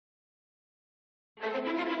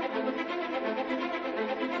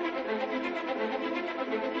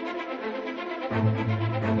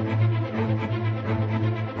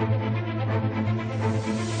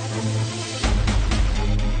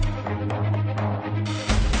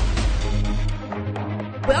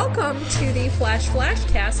Welcome to the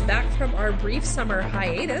Flashcast, back from our brief summer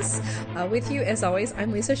hiatus. With you, as always,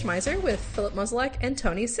 I'm Lisa Schmeiser with Philip Mozolak and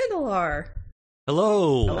Tony Sindelar.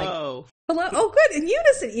 Hello. Hello. Oh, good. In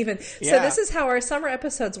unison, even. Yeah. So this is how our summer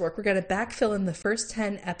episodes work. We're going to backfill in the first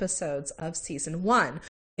 10 episodes of Season 1.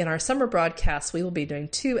 In our summer broadcast, we will be doing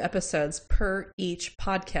 2 episodes per each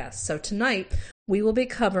podcast. So tonight, we will be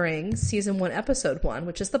covering Season 1, Episode 1,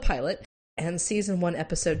 which is the pilot, and Season 1,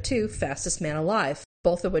 Episode 2, Fastest Man Alive,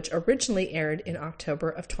 both of which originally aired in October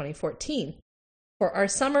of 2014. For our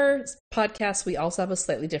summer podcast, we also have a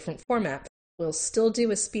slightly different format. We'll still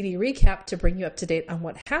do a speedy recap to bring you up to date on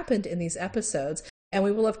what happened in these episodes, and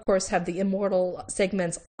we will, of course, have the immortal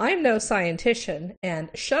segments I'm No Scientician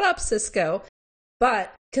and Shut Up, Cisco,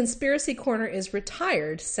 but Conspiracy Corner is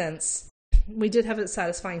retired since we did have a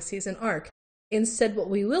satisfying season arc. Instead, what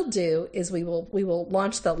we will do is we will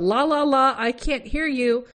launch the la la la I can't hear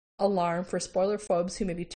you alarm for spoiler phobes who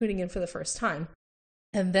may be tuning in for the first time.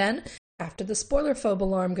 And then, after the spoiler phobe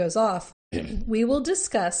alarm goes off, we will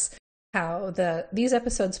discuss how these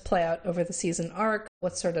episodes play out over the season arc,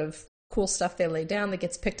 what sort of cool stuff they lay down that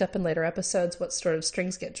gets picked up in later episodes, what sort of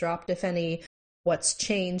strings get dropped, if any, what's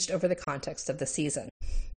changed over the context of the season.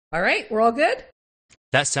 All right, we're all good?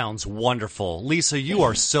 That sounds wonderful. Lisa, you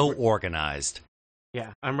are so organized.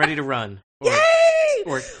 Yeah, I'm ready to run. Yay!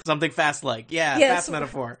 Or something fast like. Yeah, yes, fast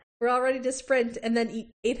metaphor. We're all ready to sprint and then eat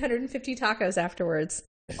 850 tacos afterwards.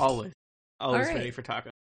 Always ready for tacos.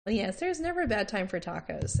 Well, yes, there's never a bad time for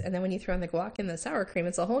tacos. And then when you throw in the guac and the sour cream,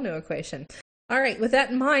 it's a whole new equation. All right, with that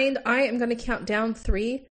in mind, I am going to count down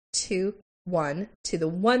 3, 2, 1 to the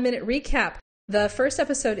 1-minute recap. The first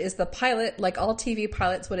episode is the pilot. Like all TV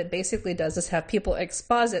pilots, what it basically does is have people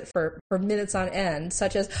exposit for minutes on end,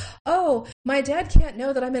 such as, oh, my dad can't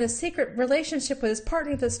know that I'm in a secret relationship with his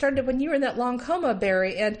partner that started when you were in that long coma,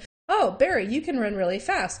 Barry, and, oh, Barry, you can run really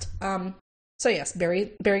fast. So yes,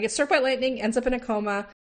 Barry gets struck by lightning, ends up in a coma,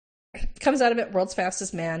 comes out of it world's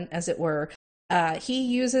fastest man, as it were. He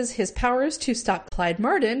uses his powers to stop Clyde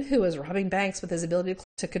Martin, who is robbing banks with his ability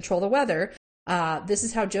to control the weather. This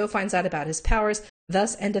is how Joe finds out about his powers.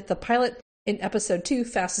 Thus endeth the pilot. In episode 2,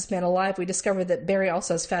 Fastest Man Alive, we discover that Barry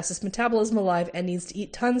also has fastest metabolism alive and needs to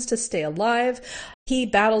eat tons to stay alive. He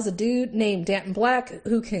battles a dude named Danton Black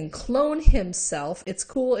who can clone himself. It's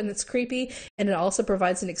cool and it's creepy, and it also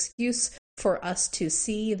provides an excuse for us to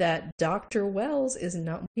see that Dr. Wells is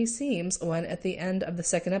not what he seems when, at the end of the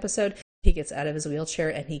second episode, he gets out of his wheelchair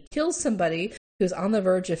and he kills somebody who's on the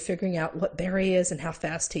verge of figuring out what Barry is and how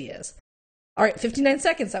fast he is. All right, 59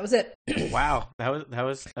 seconds. That was it. Wow, that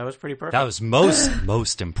was pretty perfect. That was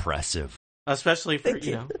most impressive. Especially for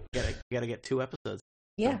you gotta get 2 episodes.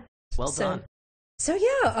 Yeah, well done. So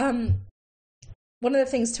yeah, one of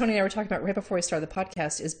the things Tony and I were talking about right before we started the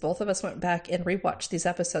podcast is both of us went back and rewatched these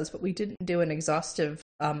episodes, but we didn't do an exhaustive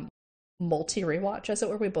multi-rewatch, as it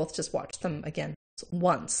were. We both just watched them again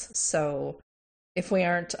once. So if we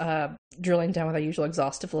aren't drilling down with our usual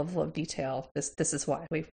exhaustive level of detail, this is why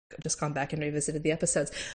we've just gone back and revisited the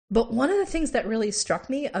episodes. But one of the things that really struck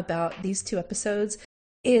me about these 2 episodes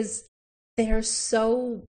is they're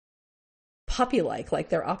so puppy-like. Like,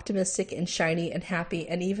 they're optimistic and shiny and happy.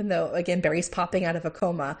 And even though, again, Barry's popping out of a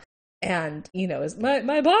coma and, is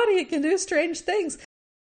my body, it can do strange things.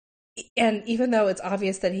 And even though it's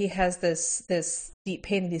obvious that he has this deep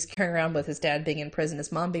pain that he's carrying around with his dad being in prison,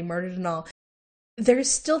 his mom being murdered and all,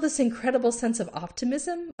 there's still this incredible sense of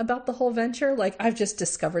optimism about the whole venture. Like, I've just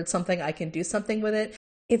discovered something, I can do something with it.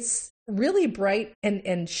 It's really bright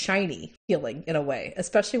and shiny feeling in a way,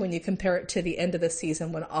 especially when you compare it to the end of the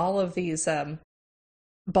season when all of these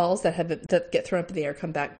balls that get thrown up in the air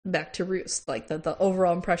come back to roost. Like, the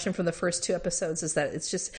overall impression from the first 2 episodes is that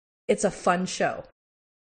it's a fun show.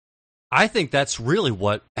 I think that's really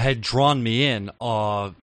what had drawn me in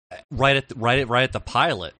right at the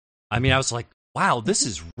pilot. I mean, I was like, wow, this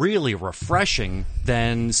is really refreshing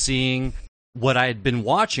than seeing what I had been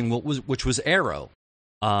watching, which was Arrow.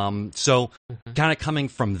 So kind of coming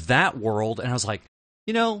from that world, and I was like,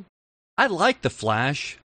 I like The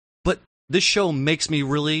Flash, but this show makes me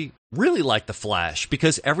really, really like The Flash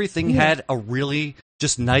because everything had a really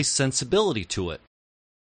just nice sensibility to it.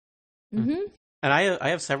 Mm-hmm. And I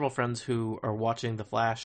have several friends who are watching The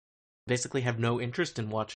Flash, basically have no interest in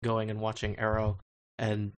going and watching Arrow.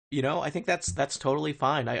 And, I think that's totally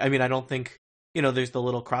fine. I mean, I don't think, there's the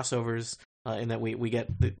little crossovers in that we get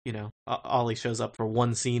Ollie shows up for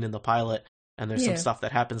one scene in the pilot, and there's some stuff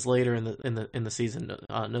that happens later in the season.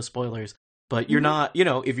 No spoilers, but you're not,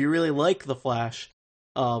 if you really like The Flash,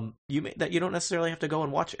 you don't necessarily have to go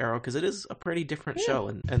and watch Arrow, because it is a pretty different show,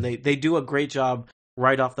 and they do a great job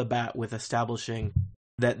right off the bat with establishing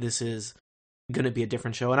that this is going to be a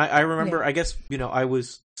different show. And I remember, I guess, I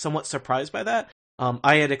was somewhat surprised by that.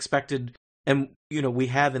 I had expected, and we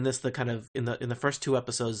have in this the kind of in the first 2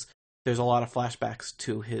 episodes, there's a lot of flashbacks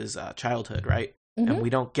to his childhood, right? And we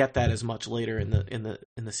don't get that as much later in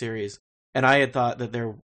the series. And I had thought that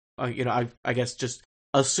there, I guess just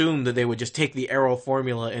assumed that they would just take the Arrow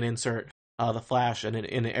formula and insert the Flash and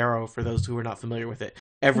in Arrow. For those who are not familiar with it,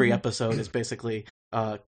 every episode is basically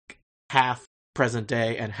half present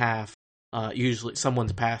day and half usually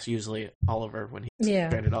someone's past, usually Oliver when he's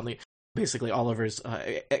stranded on the. Basically Oliver's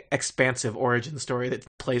expansive origin story that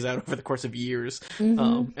plays out over the course of years,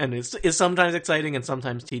 and is sometimes exciting and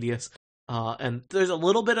sometimes tedious. And there's a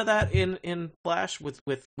little bit of that in Flash with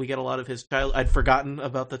we get a lot of his child. I'd forgotten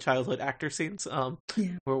about the childhood actor scenes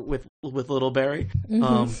with little Barry.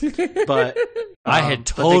 But I had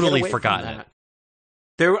totally forgotten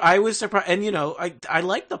it. I was surprised, and I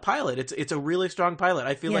like the pilot. It's a really strong pilot.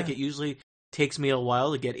 I feel like it usually takes me a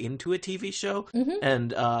while to get into a TV show,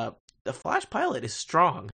 and the Flash pilot is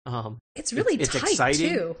strong. It's really it's tight exciting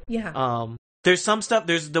too. Yeah. There's some stuff.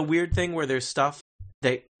 There's the weird thing where there's stuff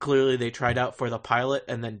that clearly they tried out for the pilot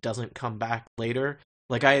and then doesn't come back later.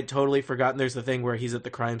 Like I had totally forgotten. There's the thing where he's at the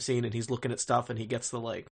crime scene and he's looking at stuff and he gets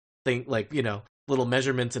the little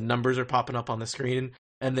measurements and numbers are popping up on the screen,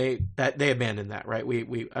 and they abandoned that, right?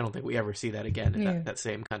 I don't think we ever see that again. That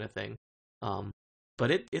same kind of thing.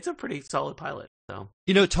 But it's a pretty solid pilot. So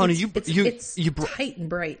Tony, it's tight and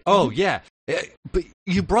bright. Oh yeah, but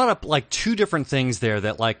you brought up like 2 different things there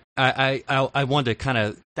that like I wanted to kind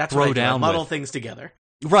of throw down. Muddle things together.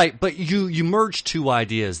 Right, but you merged 2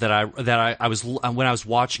 ideas that I was when I was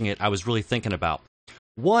watching it, I was really thinking about.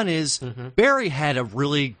 One is Barry had a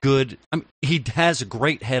really good. He has a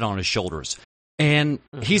great head on his shoulders, and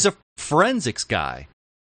he's a forensics guy,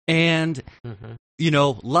 and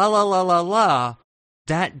la la la la la.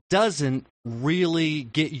 That doesn't really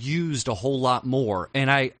get used a whole lot more,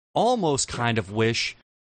 and I almost kind of wish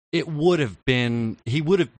he would have been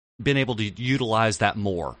able to utilize that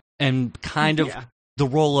more, and kind of the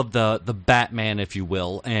role of the Batman, if you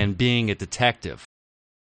will, and being a detective.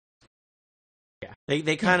 Yeah,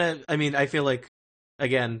 they kind of. I mean, I feel like,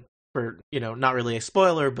 again, for not really a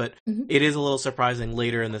spoiler, but it is a little surprising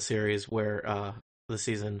later in the series where the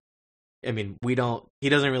season. I mean, he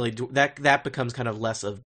doesn't really do that. That becomes kind of less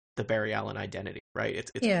of the Barry Allen identity, right?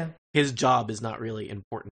 It's his job is not really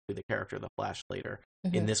important to the character of the Flash later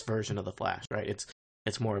in this version of the Flash, right?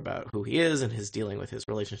 It's more about who he is and his dealing with his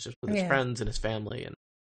relationships with his friends and his family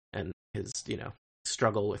and his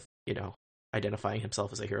struggle with identifying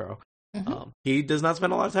himself as a hero. He does not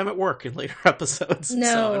spend a lot of time at work in later episodes.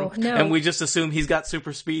 No. And we just assume he's got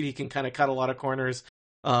super speed. He can kind of cut a lot of corners.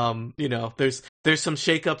 There's some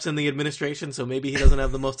shakeups in the administration, so maybe he doesn't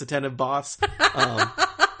have the most attentive boss.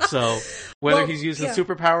 So whether he's using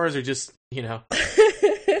superpowers or just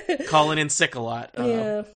calling in sick a lot,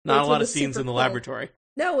 not a lot of scenes in the laboratory.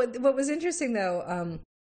 No, what was interesting though,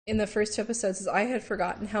 in the first 2 episodes, is I had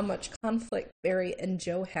forgotten how much conflict Barry and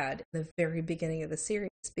Joe had in the very beginning of the series,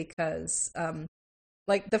 because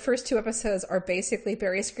like the first 2 episodes are basically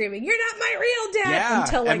Barry screaming, "You're not my real dad!" Yeah,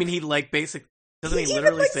 until doesn't he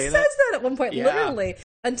literally say that? He says that at one point, literally,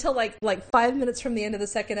 until like 5 minutes from the end of the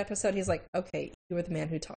second episode, he's like, "Okay, you were the man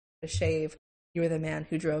who taught me to shave. You were the man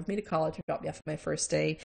who drove me to college and dropped me off on my first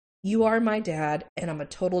day. You are my dad, and I'm a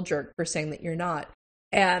total jerk for saying that you're not."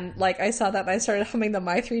 And like I saw that, and I started humming the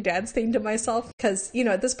My Three Dads theme to myself, because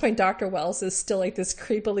at this point, Dr. Wells is still like this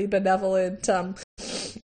creepily benevolent.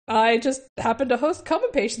 I just happen to host coma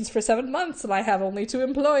patients for 7 months, and I have only 2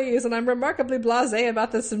 employees, and I'm remarkably blasé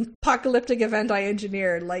about this apocalyptic event I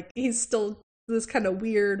engineered. Like, he's still this kind of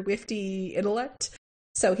weird, wifty intellect.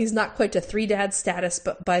 So he's not quite to 3 dad status,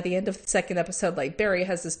 but by the end of the second episode, like, Barry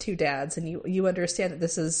has his 2 dads, and you understand that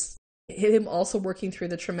this is him also working through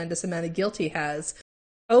the tremendous amount of guilt he has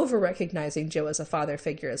over recognizing Joe as a father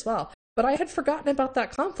figure as well. But I had forgotten about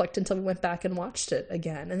that conflict until we went back and watched it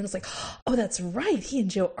again. And then it's like, oh, that's right. He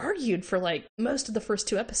and Joe argued for like most of the first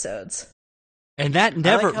 2 episodes. And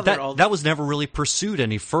that was never really pursued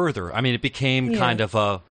any further. I mean, it became kind of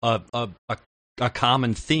a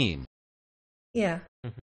common theme. Yeah.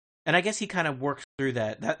 And I guess he kind of works through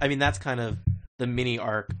that. I mean, that's kind of the mini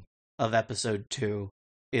arc of episode 2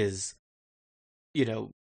 is,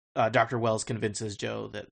 Dr. Wells convinces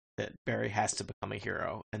Joe that Barry has to become a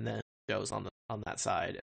hero. And then shows on that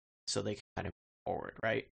side, so they can kind of move forward,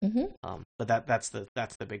 right? Mm-hmm. But that's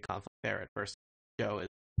the big conflict there. At first, Joe is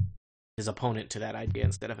his opponent to that idea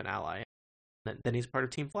instead of an ally. Then he's part of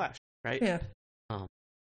Team Flash, right? Yeah.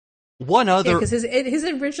 One other, because his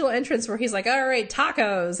original entrance where he's like, "All right,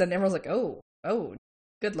 tacos," and everyone's like, "Oh,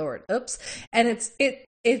 good lord, oops!" And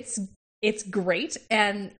it's great,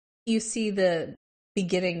 and you see the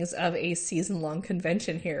beginnings of a season-long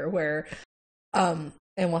convention here, where, and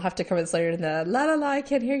we'll have to cover this later in the "La La La, I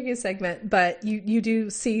can't hear you" segment, but you do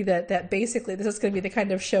see that basically this is going to be the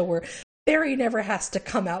kind of show where Barry never has to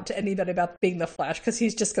come out to anybody about being the Flash, because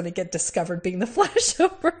he's just going to get discovered being the Flash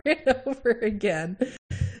over and over again.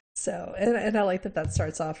 So, and I like that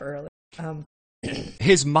starts off early.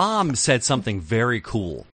 his mom said something very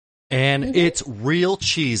cool, and it's real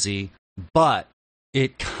cheesy, but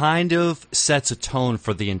it kind of sets a tone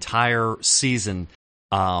for the entire season,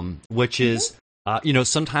 which is,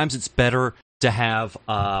 sometimes it's better to have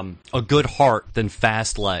a good heart than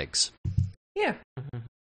fast legs. Yeah.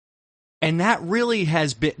 And that really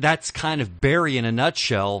that's kind of Barry in a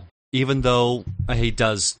nutshell, even though he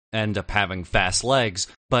does end up having fast legs.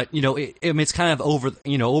 But, it's kind of over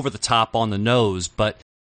the top on the nose, but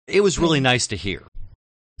it was really nice to hear.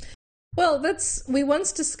 Well, we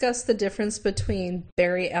once discussed the difference between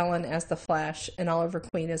Barry Allen as the Flash and Oliver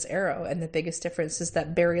Queen as Arrow, and the biggest difference is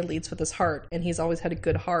that Barry leads with his heart, and he's always had a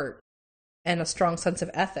good heart and a strong sense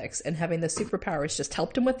of ethics, and having the superpowers just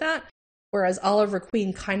helped him with that. Whereas Oliver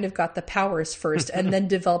Queen kind of got the powers first and then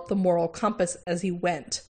developed the moral compass as he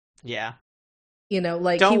went. Yeah.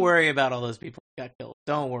 Don't worry about all those people who got killed.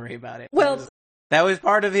 Don't worry about it. Well, that was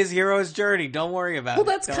part of his hero's journey. Don't worry about it. Well,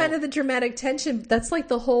 that's kind of the dramatic tension. That's like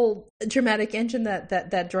the whole dramatic engine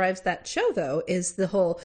that drives that show, though, is the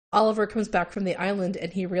whole Oliver comes back from the island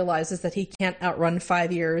and he realizes that he can't outrun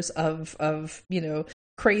 5 years of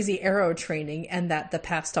crazy Arrow training, and that the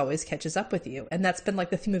past always catches up with you. And that's been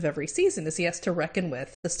like the theme of every season, is he has to reckon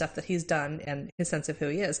with the stuff that he's done and his sense of who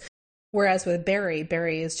he is. Whereas with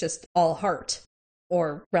Barry is just all heart,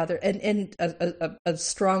 or rather, and a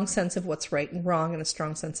strong sense of what's right and wrong, and a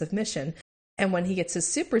strong sense of mission. And when he gets his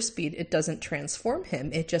super speed, it doesn't transform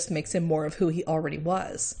him. It just makes him more of who he already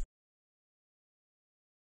was.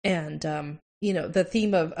 And, the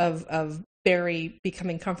theme of Barry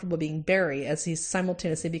becoming comfortable being Barry as he's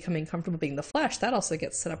simultaneously becoming comfortable being the Flash, that also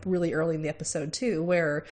gets set up really early in the episode too,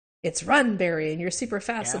 where it's run, Barry, and you're super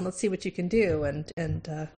fast, and let's see what you can do. And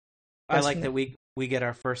I like that we get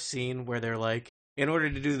our first scene where they're like, in order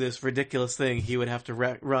to do this ridiculous thing, he would have to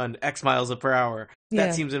run X miles per hour.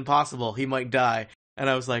 That seems impossible. He might die. And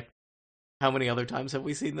I was like, how many other times have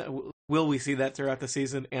we seen that? Will we see that throughout the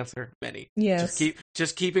season? Answer: many. Yes.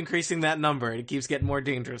 Just keep increasing that number. It keeps getting more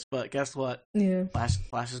dangerous. But guess what? Yeah.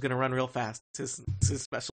 Flash is going to run real fast. It's his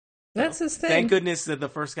special. That's his thing. Thank goodness that the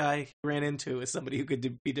first guy he ran into is somebody who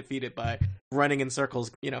could be defeated by running in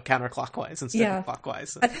circles, counterclockwise instead of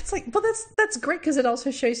clockwise. That's that's great, because it also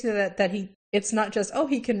shows you that it's not just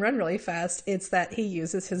he can run really fast. It's that he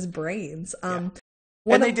uses his brains.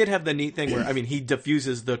 And they did have the neat thing where, he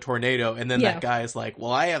diffuses the tornado, and then that guy is like,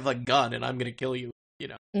 well, I have a gun, and I'm going to kill you,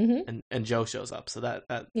 and Joe shows up. So that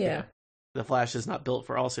the Flash is not built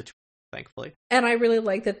for all situations, thankfully. And I really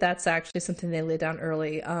like that that's actually something they lay down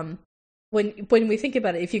early. When we think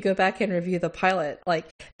about it, if you go back and review the pilot, like,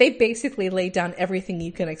 they basically lay down everything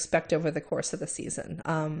you can expect over the course of the season.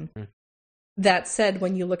 That said,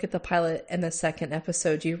 when you look at the pilot and the second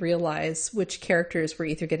episode, you realize which characters were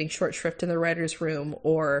either getting short shrift in the writer's room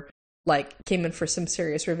or came in for some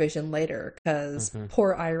serious revision later, because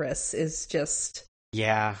poor Iris is just...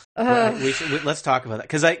 Yeah. Let's talk about that,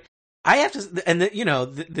 because I have to... And,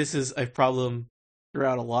 this is a problem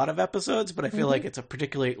throughout a lot of episodes, but I feel like it's a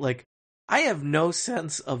particularly... I have no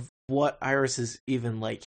sense of what Iris's even,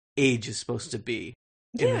 age is supposed to be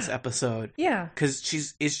in this episode. Yeah.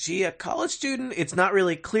 Because is she a college student? It's not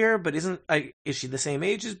really clear, but is she the same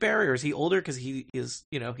age as Barry, or is he older because he is,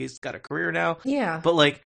 he's got a career now? Yeah.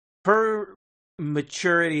 But her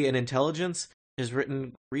maturity and intelligence is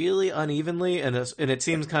written really unevenly, and it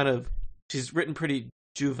seems kind of, she's written pretty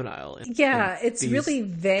juvenile. It's really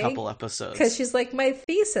vague. Couple episodes, because she's like, my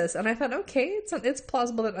thesis, and I thought, okay, it's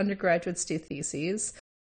plausible that undergraduates do theses.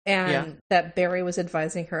 And that Barry was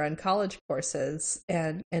advising her on college courses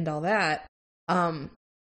and all that. And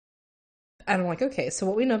I'm like, okay, so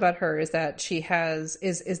what we know about her is that she has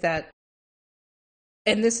is that,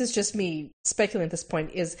 and this is just me speculating at this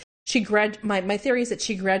point, is my theory is that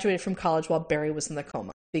she graduated from college while Barry was in the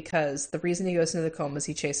coma, because the reason he goes into the coma is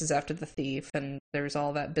he chases after the thief, and there's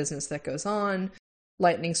all that business that goes on,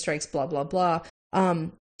 lightning strikes, blah blah blah.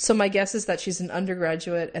 So my guess is that she's an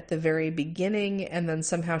undergraduate at the very beginning, and then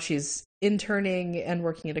somehow she's interning and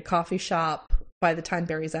working at a coffee shop by the time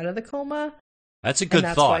Barry's out of the coma. That's a good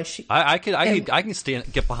thought. I can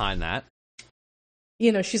get behind that.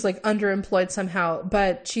 You know, she's like underemployed somehow,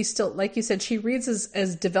 but she's still, like you said, she reads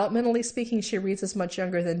as developmentally speaking, she reads as much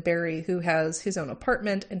younger than Barry, who has his own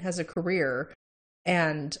apartment and has a career,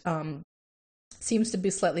 and seems to be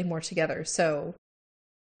slightly more together. So,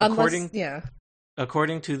 according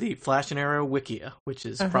to the Flash and Arrow Wikia, which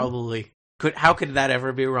is probably how could that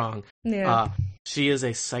ever be wrong? Yeah. She is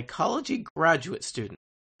a psychology graduate student.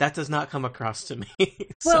 That does not come across to me.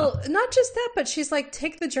 Well, not just that, but she's like,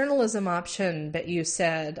 take the journalism option that you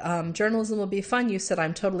said. Journalism will be fun. You said,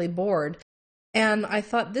 I'm totally bored. And I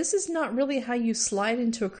thought, this is not really how you slide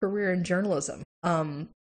into a career in journalism. And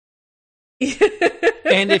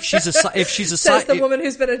if she's a says the woman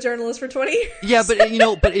who's been a journalist for 20 years. Yeah, but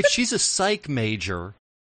but if she's a psych major,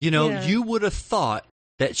 you would have thought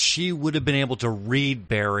that she would have been able to read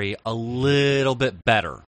Barry a little bit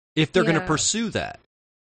better if they're going to pursue that.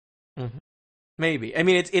 Mm-hmm. Maybe. I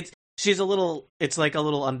mean, she's a little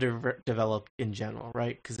underdeveloped in general,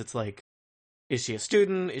 right? Because it's like, is she a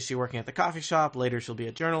student? Is she working at the coffee shop? Later, she'll be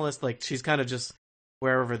a journalist. Like, she's kind of just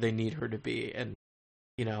wherever they need her to be. And,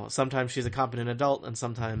 sometimes she's a competent adult, and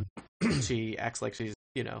sometimes she acts like she's,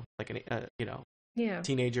 like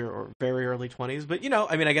teenager or very early 20s. But,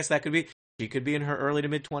 I mean, I guess that could be, she could be in her early to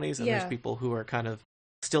mid 20s, and there's people who are kind of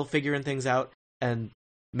still figuring things out, and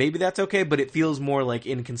maybe that's okay, but it feels more like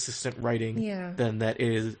inconsistent writing than that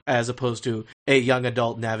is, as opposed to a young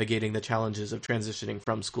adult navigating the challenges of transitioning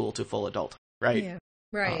from school to full adult, right? Yeah,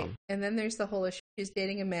 right. And then there's the whole issue. She's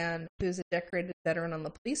dating a man who's a decorated veteran on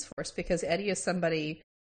the police force, because Eddie is somebody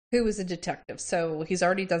who is a detective. So he's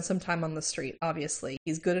already done some time on the street, obviously.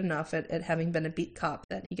 He's good enough at having been a beat cop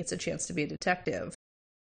that he gets a chance to be a detective,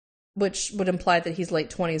 which would imply that he's late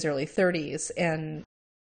 20s, early 30s. And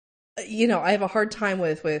I have a hard time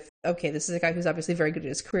with, okay, this is a guy who's obviously very good at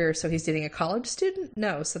his career, so he's dating a college student?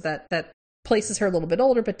 No, so that places her a little bit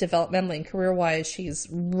older, but developmentally and career-wise, she's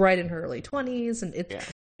right in her early 20s, and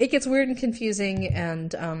it gets weird and confusing,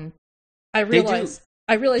 and I realize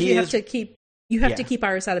you have to keep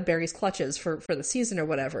Iris out of Barry's clutches for the season or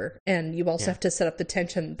whatever, and you also have to set up the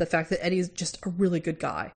tension, the fact that Eddie's just a really good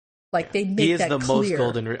guy. Like, they make that clear. He is the most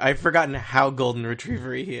golden... I've forgotten how golden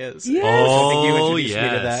retriever he is. Yes. I think you introduced me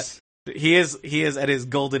to that. He is at his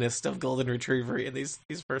goldenest of golden retriever in these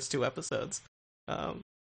first two episodes.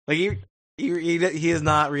 He is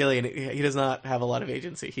not really... He does not have a lot of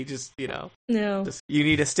agency. He just, No. Just, you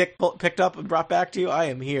need a stick picked up and brought back to you? I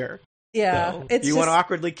am here. Yeah. So, you want to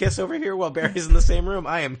awkwardly kiss over here while Barry's in the same room?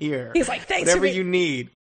 I am here. He's like, thanks whatever you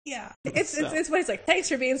need. Yeah, it's when he's like, thanks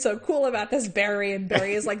for being so cool about this, Barry, and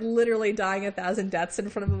Barry is like literally dying 1,000 deaths in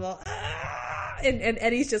front of him all, and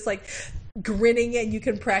Eddie's just like grinning, and you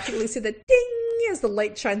can practically see the ding as the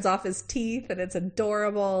light shines off his teeth, and it's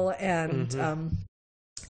adorable, and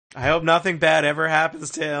I hope nothing bad ever happens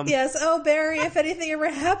to him. Yes, oh Barry, if anything ever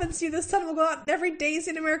happens to you, the sun will go out and every daisy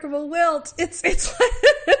in America will wilt. It's like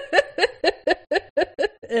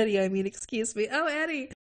Eddie, excuse me. Oh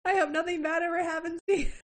Eddie, I hope nothing bad ever happens to you.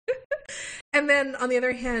 And then on the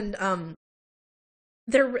other hand,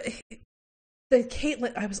 the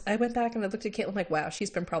Caitlin, I went back and I looked at Caitlin like, wow, she's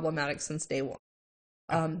been problematic since day one.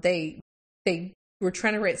 They were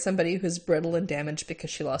trying to write somebody who's brittle and damaged because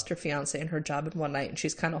she lost her fiance and her job in one night, and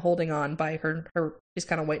she's kind of holding on by her she's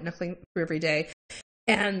kind of white knuckling through every day.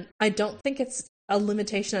 And I don't think it's a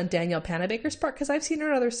limitation on Danielle Panabaker's part, because I've seen her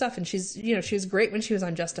in other stuff, and she's she was great when she was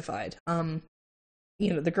on Justified.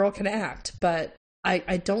 The girl can act, but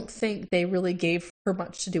I don't think they really gave her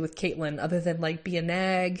much to do with Caitlin, other than like be a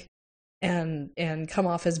nag and come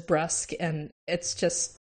off as brusque, and it's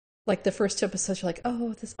just like the first two episodes you're like,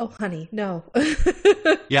 oh honey, no.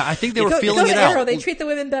 Yeah, I think they were feeling it out. Arrow. They treat the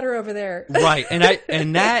women better over there. Right,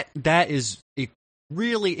 and that is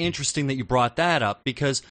really interesting that you brought that up,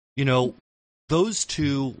 because those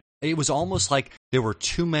two, it was almost like there were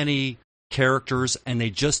too many characters and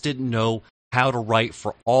they just didn't know how to write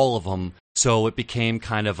for all of them, so it became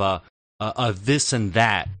kind of a this and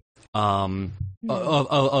that of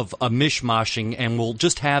a mishmashing, and we'll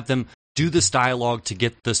just have them do this dialogue to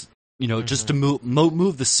get this, just to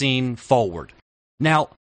move the scene forward. Now,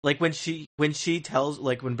 like when she tells,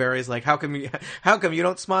 like when Barry's like, how come you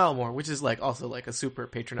don't smile more, which is like also like a super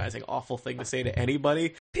patronizing, awful thing to say to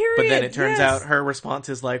anybody. Period. But then it turns out her response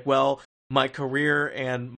is like, well, my career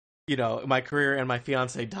and my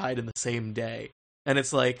fiance died in the same day. And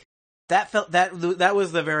it's like, that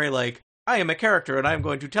was the very like, I am a character and I'm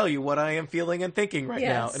going to tell you what I am feeling and thinking right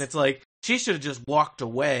now. And it's like, she should have just walked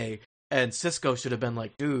away, and Cisco should have been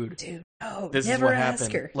like, dude, no, this never is what ask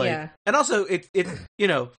happened. her. Like, yeah. And also, it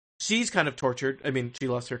she's kind of tortured. I mean, she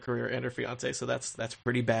lost her career and her fiance, so that's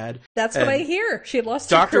pretty bad. That's and what I hear. She lost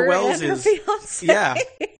Dr. her career Wells and her fiance. Yeah.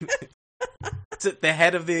 It's at the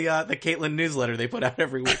head of the Caitlyn newsletter they put out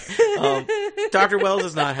every week. Dr. Wells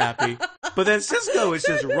is not happy, but then Cisco is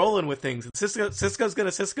just rolling with things. And Cisco's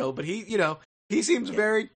gonna Cisco, but he seems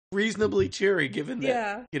very reasonably cheery given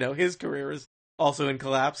that his career is also in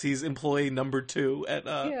collapse. He's employee number 2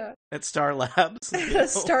 at Star Labs. A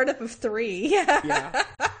startup of 3. Yeah.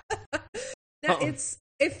 Now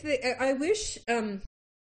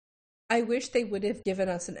I wish they would have given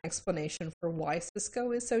us an explanation for why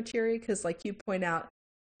Cisco is so cheery, because like you point out,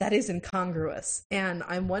 that is incongruous. And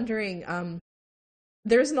I'm wondering,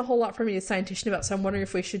 there isn't a whole lot for me to scientific about, so I'm wondering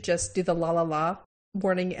if we should just do the la la la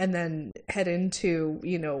warning and then head into,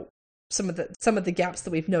 some of the gaps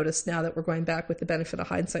that we've noticed now that we're going back with the benefit of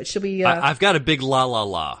hindsight. Should we I've got a big la la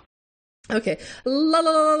la. Okay. La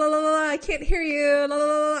la la la la la, I can't hear you. La la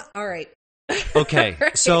la la. All right. Okay.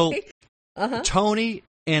 Right. So Tony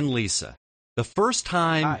and Lisa, the first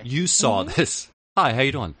time you saw this, hi, how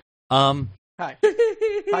you doing? Hi.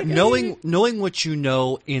 Knowing what you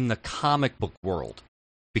know in the comic book world,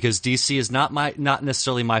 because DC is not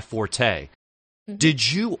necessarily my forte.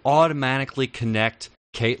 Did you automatically connect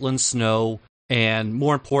Caitlin Snow and,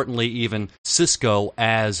 more importantly, even Cisco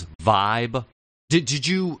as Vibe? Did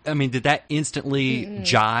you? I mean, did that instantly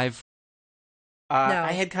jive? No.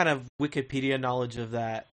 I had kind of Wikipedia knowledge of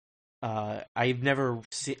that. I've never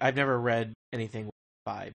read anything with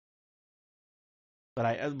Vibe, but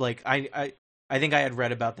I think I had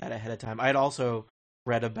read about that ahead of time. I had also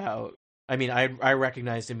read about. I mean, I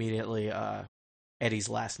recognized immediately Eddie's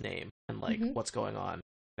last name and like what's going on.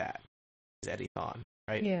 That is Eddie Thawne,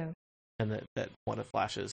 right? Yeah, and that one of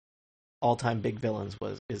Flash's all-time big villains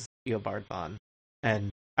is Eobard Thawne. And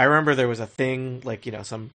I remember there was a thing like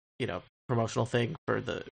some promotional thing for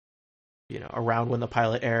the around when the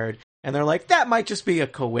pilot aired. And they're like, that might just be a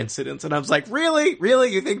coincidence. And I was like, really?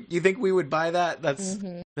 You think we would buy that?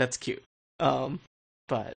 That's cute.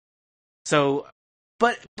 But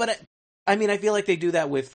I mean, I feel like they do that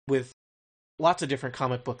with lots of different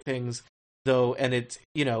comic book things, though. And it's,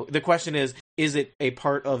 the question is it a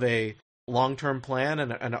part of a long-term plan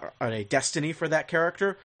and a destiny for that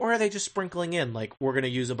character? Or are they just sprinkling in, like, we're going to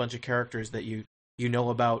use a bunch of characters that you know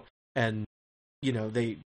about, and,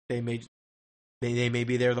 they may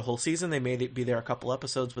be there the whole season, they may be there a couple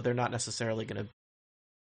episodes, but they're not necessarily going to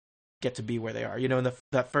get to be where they are. In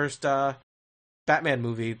that first Batman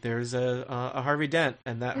movie, there's a Harvey Dent,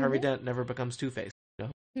 and that Harvey Dent never becomes Two-Face.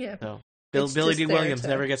 Yeah. So Billy D. Williams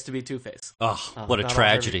never gets to be Two-Face. Oh, what a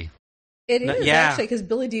tragedy. It is, actually, because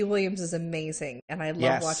Billy D. Williams is amazing, and I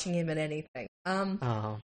love watching him in anything.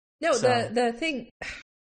 The thing...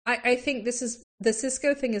 I think this is the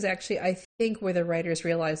Cisco thing is actually, I think, where the writers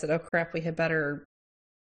realized that, oh crap, we had better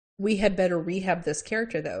rehab this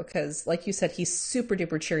character, though, because like you said, he's super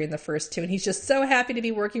duper cheery in the first 2, and he's just so happy to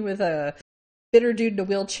be working with a bitter dude in a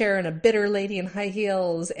wheelchair and a bitter lady in high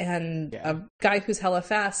heels and a guy who's hella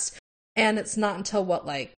fast. And it's not until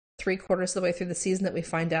 3/4 of the way through the season that we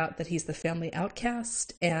find out that he's the family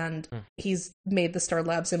outcast, and he's made the Star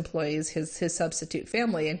Labs employees his substitute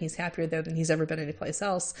family, and he's happier there than he's ever been anyplace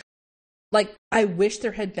else. Like, I wish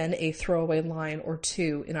there had been a throwaway line or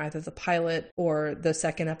two in either the pilot or the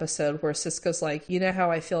second episode where Cisco's like, you know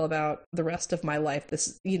how I feel about the rest of my life.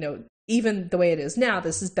 This, even the way it is now,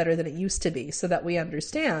 this is better than it used to be, so that we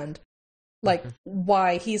understand, like,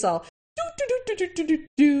 why he's all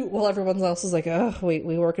do while everyone else is like, oh, we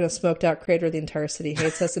work in a smoked out crater, the entire city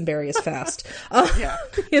hates us, and Barry is fast.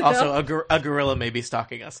 Also, a gorilla may be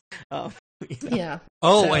stalking us. Yeah.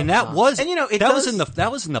 Oh, so, and that was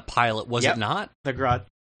that was in the pilot, was it not? The Grodd.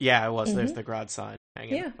 Yeah, it was. There's the Grodd sign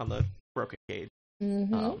hanging on the broken cage.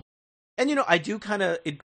 And I do kind of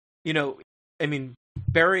I mean,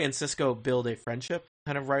 Barry and Cisco build a friendship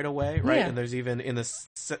kind of right away, right? Yeah. And there's even in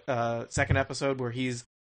the second episode where he's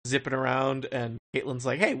zipping around and Caitlin's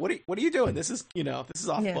like, hey, what are you doing? This is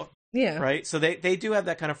off book. Yeah. Right? So they do have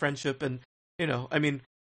that kind of friendship, and I mean,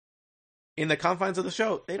 in the confines of the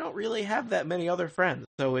show, they don't really have that many other friends.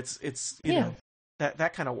 So it's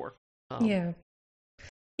that kind of work. But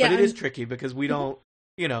it is tricky because we don't,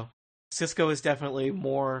 Cisco is definitely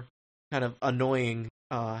more kind of annoying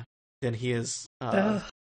than he is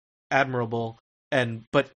admirable. And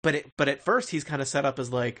but at first he's kind of set up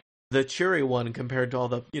as like the cheery one compared to all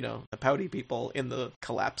the the pouty people in the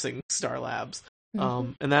collapsing Star Labs.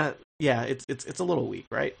 And that it's a little weak,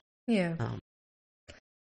 right? Yeah.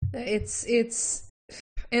 It's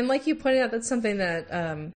And like you pointed out, that's something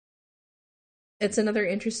that it's another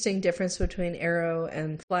interesting difference between Arrow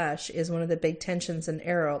and Flash. Is one of the big tensions in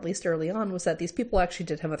Arrow, at least early on, was that these people actually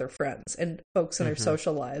did have other friends and folks in their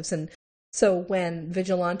social lives. And so when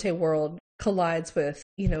Vigilante World collides with,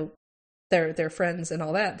 their friends and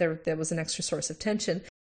all that, there was an extra source of tension.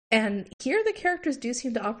 And here the characters do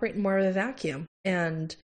seem to operate in more of a vacuum.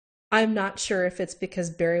 And I'm not sure if it's because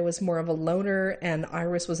Barry was more of a loner and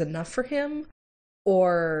Iris was enough for him,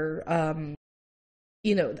 or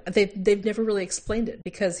they've never really explained it,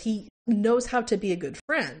 because he knows how to be a good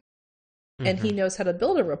friend and he knows how to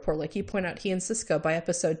build a rapport. Like you point out, he and Cisco, by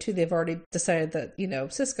episode 2, they've already decided that,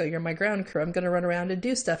 Cisco, you're my ground crew. I'm going to run around and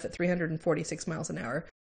do stuff at 346 miles an hour.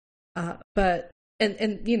 But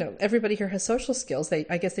everybody here has social skills.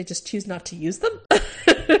 I guess they just choose not to use them.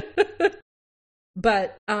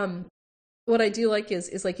 But what I do like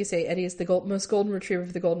is like you say, Eddie is the most golden retriever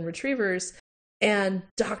of the golden retrievers. And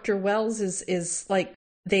Dr. Wells is like,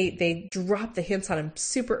 they drop the hints on him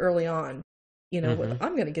super early on.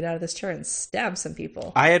 I'm going to get out of this chair and stab some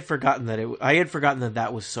people. I had forgotten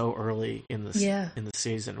that was so early in the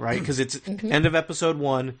season, right? Because it's end of episode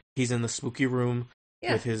 1. He's in the spooky room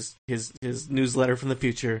with his newsletter from the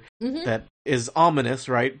future that is ominous,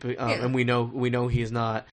 right? And we know he's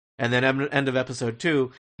not. And then end of episode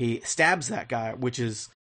 2, he stabs that guy, which is.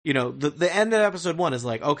 The end of episode 1 is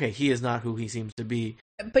like, okay, he is not who he seems to be.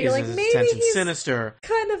 But you're like, maybe he's sinister,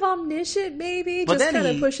 kind of omniscient, maybe. But just then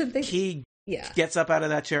kind of pushing things. He gets up out of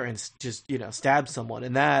that chair and just stabs someone,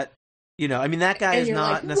 and that that guy is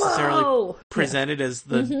not like, necessarily presented as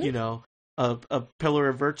the a pillar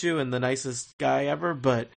of virtue and the nicest guy ever,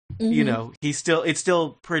 but it's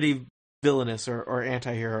still pretty villainous or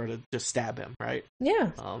anti-hero to just stab him, right?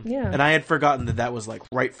 And I had forgotten that was like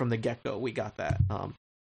right from the get-go we got that.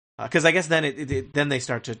 Because I guess then they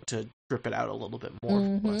start to drip it out a little bit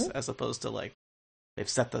more, as opposed to like they've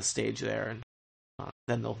set the stage there, and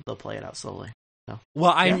then they'll play it out slowly. So,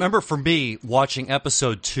 well, I remember for me watching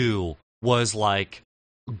episode 2 was like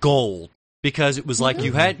gold, because it was like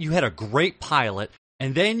you had a great pilot,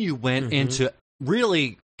 and then you went into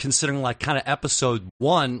really considering like kind of episode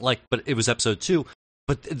 1, but it was episode 2,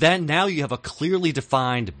 but then now you have a clearly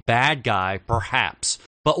defined bad guy, perhaps.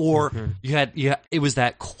 But you had it was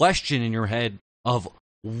that question in your head of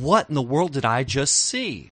what in the world did I just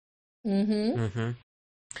see? And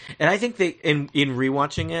I think in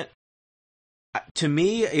rewatching it, to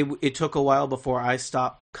me it took a while before I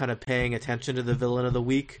stopped kind of paying attention to the villain of the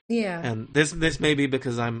week. Yeah, and this may be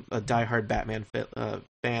because I'm a diehard Batman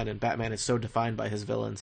fan, and Batman is so defined by his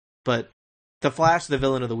villains. But the Flash, the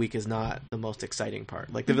villain of the week, is not the most exciting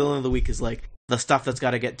part. Like the villain of the week is like the stuff that's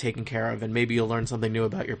got to get taken care of, and maybe you'll learn something new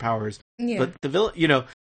about your powers. Yeah. But the villain,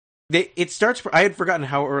 it starts. I had forgotten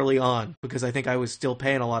how early on, because I think I was still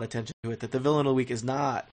paying a lot of attention to it, that the villain of the week is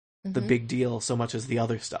not the big deal so much as the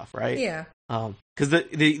other stuff, right? Yeah. Because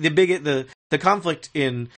the conflict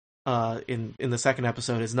in the second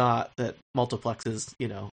episode is not that Multiplex is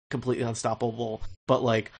completely unstoppable, but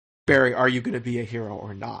like, Barry, are you going to be a hero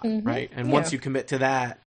or not? Right? And once you commit to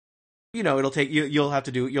that, it'll take you'll have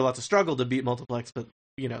to struggle to beat Multiplex, but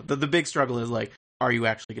the big struggle is like, are you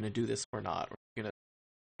actually going to do this or not? Or are you going to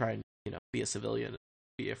try and be a civilian,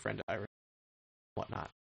 be a friend to Iris, whatnot?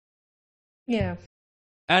 Yeah.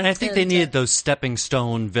 And I think they needed those stepping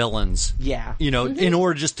stone villains. Yeah. In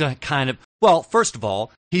order just to kind of, well, first of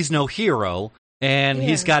all, he's no hero, and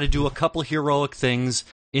he's got to do a couple heroic things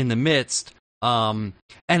in the midst. And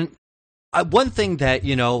one thing that,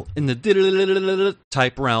 in the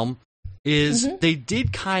type realm is they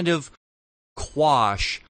did kind of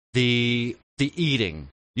quash the eating.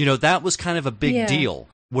 That was kind of a big deal,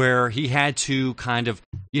 where he had to kind of,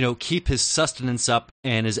 keep his sustenance up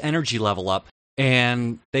and his energy level up.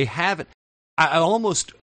 And they haven't. I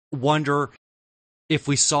almost wonder if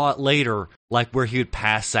we saw it later, like where he would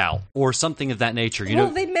pass out or something of that nature. Well,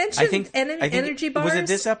 they mentioned energy bars. Was it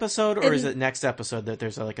this episode or is it next episode that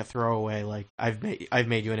there's like a throwaway, like I've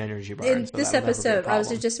made you an energy bar? In this episode, I was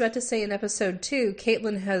just about to say in episode 2,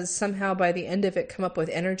 Caitlin has somehow by the end of it come up with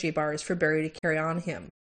energy bars for Barry to carry on him.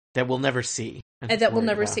 That we'll never see. And that we'll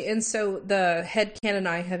never see. And so the headcanon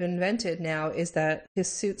I have invented now is that his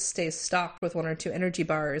suit stays stocked with 1 or 2 energy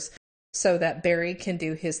bars so that Barry can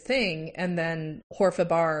do his thing and then horf a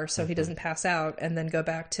bar so he doesn't pass out and then go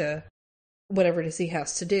back to whatever it is he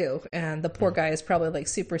has to do. And the poor guy is probably like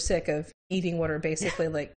super sick of eating what are basically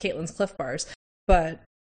like Caitlin's Cliff Bars. But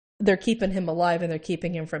they're keeping him alive and they're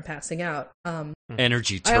keeping him from passing out.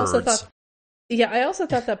 Energy turds. I also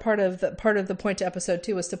thought that part of the point to episode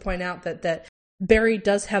 2 was to point out that Barry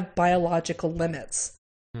does have biological limits.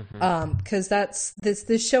 Because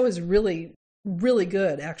this show is really, really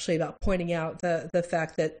good, actually, about pointing out the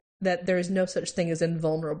fact that there is no such thing as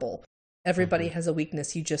invulnerable. Everybody has a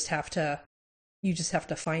weakness. You just have to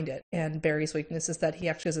find it. And Barry's weakness is that he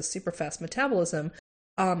actually has a super fast metabolism.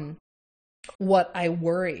 What I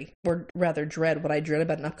worry, or rather dread, what I dread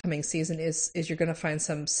about an upcoming season is you're going to find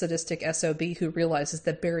some sadistic SOB who realizes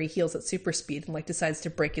that Barry heals at super speed and decides to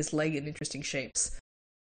break his leg in interesting shapes,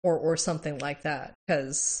 or something like that.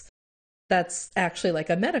 Because that's actually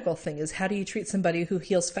a medical thing: is how do you treat somebody who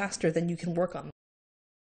heals faster than you can work on them?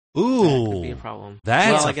 Ooh, that could be a problem.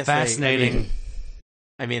 That's fascinating.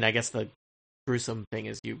 I guess the gruesome thing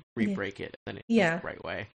is you re-break it and then it goes the right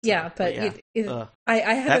way. But I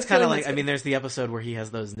have that's kind of there's the episode where he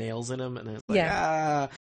has those nails in him, and it's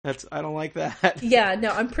I don't like that. Yeah,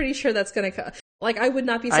 no, I'm pretty sure that's gonna I would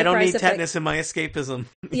not be surprised. I don't need tetanus in my escapism.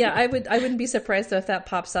 I wouldn't be surprised if that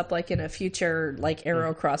pops up in a future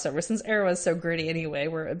Arrow crossover, since Arrow is so gritty anyway,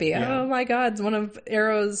 where it'd be oh my god, one of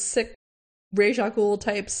Arrow's sick Ra's al Ghul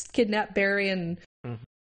types kidnapped Barry and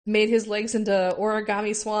made his legs into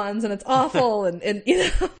origami swans, and it's awful. and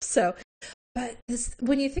so, but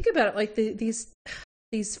when you think about it,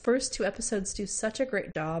 these first two episodes do such a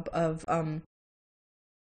great job of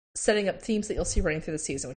setting up themes that you'll see running through the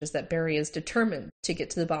season, which is that Barry is determined to get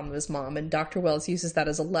to the bottom of his mom, and Dr. Wells uses that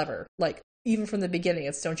as a lever. Even from the beginning,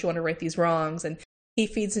 it's don't you want to right these wrongs, and he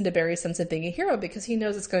feeds into Barry's sense of being a hero because he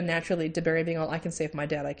knows it's going to naturally lead to Barry being I can save my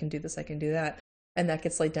dad, I can do this, I can do that. And that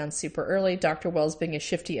gets laid down super early. Dr. Wells being a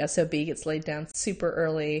shifty SOB gets laid down super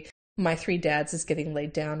early. My Three Dads is getting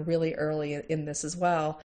laid down really early in this as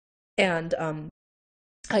well. And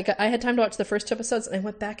I had time to watch the first two episodes, and I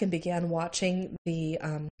went back and began watching the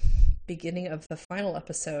beginning of the final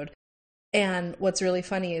episode. And what's really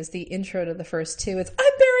funny is the intro to the first two. It's, I'm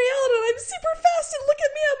Barry Allen, and I'm super fast, and look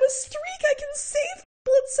at me, I'm a streak, I can save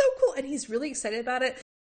people, it's so cool. And he's really excited about it.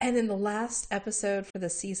 And in the last episode for the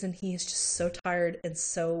season, he is just so tired and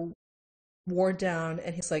so worn down.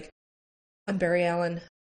 And he's like, I'm Barry Allen.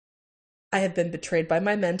 I have been betrayed by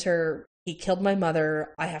my mentor. He killed my mother.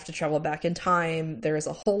 I have to travel back in time. There is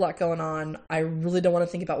a whole lot going on. I really don't want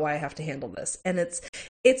to think about why I have to handle this. And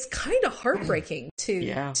it's kind of heartbreaking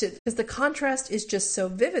because the contrast is just so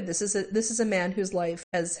vivid. This is a man whose life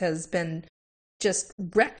has been just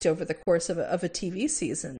wrecked over the course of a TV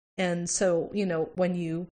season. And so,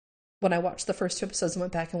 when I watched the first two episodes and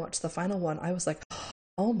went back and watched the final one, I was like,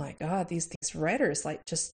 oh my God, these writers,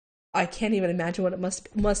 I can't even imagine what it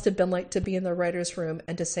must have been like to be in the writer's room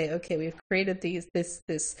and to say, okay, we've created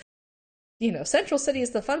this Central City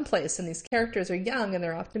is the fun place, and these characters are young and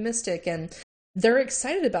they're optimistic and they're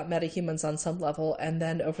excited about metahumans on some level. And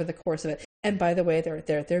then over the course of it, and by the way,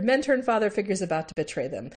 their mentor and father figure's about to betray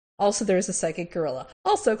them. Also, there's a psychic gorilla.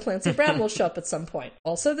 Also, Clancy Brown will show up at some point.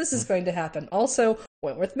 Also, this is going to happen. Also,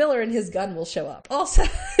 Wentworth Miller and his gun will show up. Also,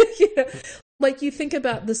 you think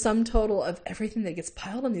about the sum total of everything that gets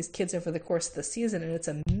piled on these kids over the course of the season, and it's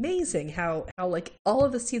amazing how all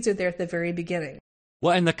of the seeds are there at the very beginning.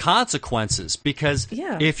 Well, and the consequences, because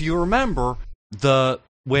if you remember,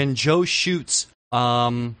 when Joe shoots,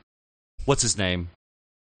 what's his name?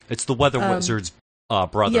 It's the Weather Wizard's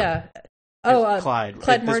brother. Yeah. Clyde.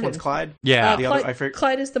 Clyde This Martin. one's Clyde? Yeah.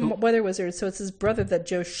 Clyde is the Weather Wizard, so it's his brother that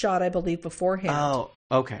Joe shot, I believe, beforehand. Oh,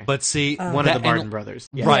 okay. But see... one of the Martin brothers.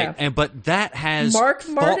 Yeah. Right, but that has... Mark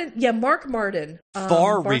Martin.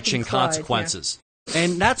 Far-reaching consequences. Yeah.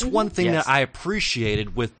 And that's one thing that I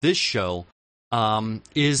appreciated with this show,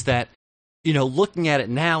 is that, looking at it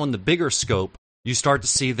now in the bigger scope, you start to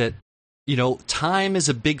see that, time is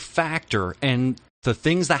a big factor, and the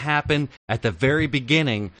things that happen at the very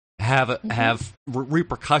beginning have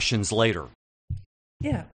repercussions later.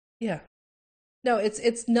 Yeah. No,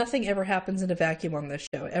 it's nothing ever happens in a vacuum on this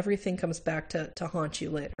show. Everything comes back to haunt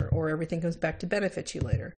you later, or everything comes back to benefit you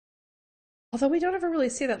later. Although we don't ever really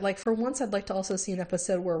see that. For once, I'd like to also see an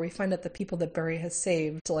episode where we find out the people that Barry has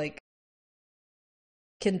saved,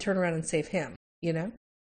 can turn around and save him.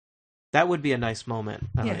 That would be a nice moment.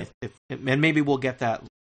 And maybe we'll get that.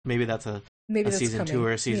 Maybe that's a season coming. 2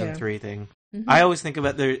 or a season 3 thing. Mm-hmm. I always think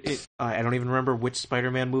about I don't even remember which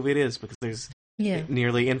Spider-Man movie it is, because there's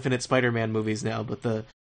nearly infinite Spider-Man movies now. But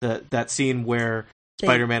that scene where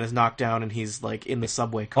Spider-Man is knocked down and he's in the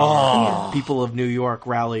subway car, people of New York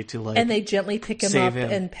rally to and they gently pick him up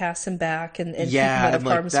and pass him back and keep him out of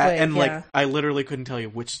harm's that, way. And I literally couldn't tell you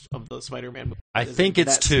which of the Spider-Man movies. I think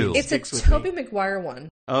it's 2. It's a Tobey Maguire one.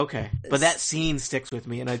 Okay, but that scene sticks with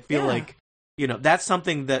me, and I feel that's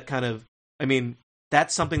something that kind of,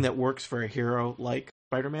 that's something that works for a hero like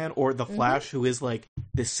Spider-Man or the Flash, who is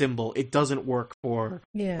this symbol. It doesn't work for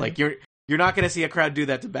you're you're not going to see a crowd do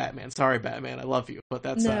that to Batman. Sorry, Batman, I love you, but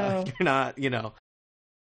that's you're not.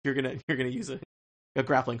 You're gonna use a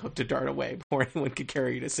grappling hook to dart away before anyone can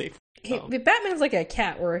carry you to safety. Batman's like a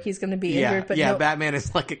cat, where he's going to be injured, but Batman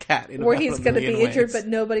is like a cat, where he's going to be injured, but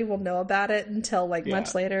nobody will know about it until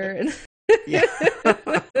much later. And yeah.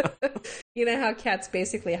 You know how cats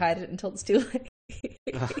basically hide it until it's too late.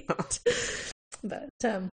 But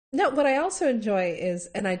no, what I also enjoy is,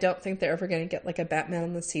 and I don't think they're ever going to get like a Batman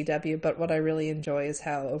on the CW, but what I really enjoy is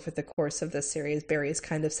how over the course of this series, Barry is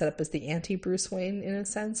kind of set up as the anti-Bruce Wayne in a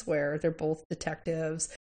sense, where they're both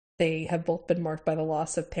detectives. They have both been marked by the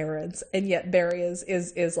loss of parents, and yet Barry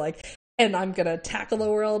is like, and I'm going to tackle the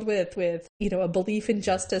world with a belief in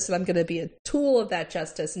justice, and I'm going to be a tool of that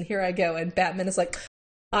justice, and here I go. And Batman is like,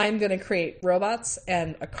 I'm going to create robots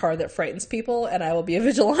and a car that frightens people, and I will be a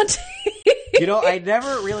vigilante. I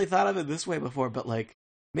never really thought of it this way before, but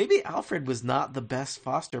maybe Alfred was not the best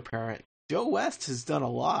foster parent. Joe West has done a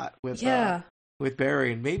lot with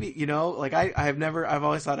Barry, and maybe I've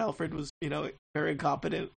always thought Alfred was very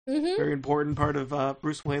incompetent, very important part of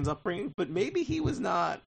Bruce Wayne's upbringing, but maybe he was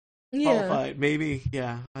not qualified. Maybe,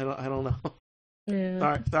 I don't know.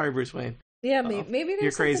 Yeah. Sorry, Bruce Wayne. Yeah, maybe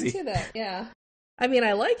there's something to that. Yeah, I mean,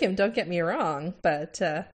 I like him. Don't get me wrong, but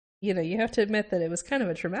you have to admit that it was kind of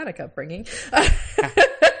a traumatic upbringing.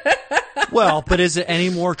 Well, but is it any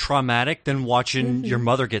more traumatic than watching your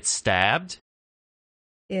mother get stabbed?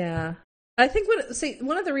 Yeah. I think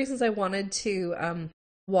one of the reasons I wanted to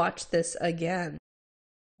watch this again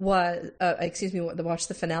was, watch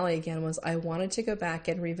the finale again, was I wanted to go back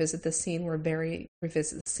and revisit the scene where Barry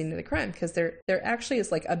revisits the scene of the crime, because there actually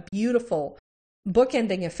is like a beautiful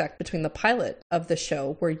bookending effect between the pilot of the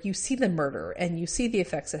show, where you see the murder and you see the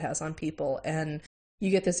effects it has on people, and you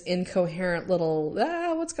get this incoherent little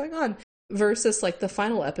what's going on, versus like the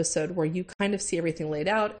final episode where you kind of see everything laid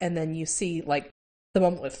out, and then you see like the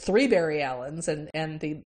moment with 3 Barry Allens, and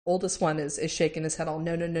the oldest one is shaking his head all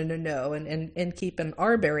no, and keeping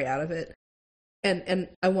our Barry out of it, and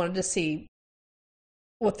I wanted to see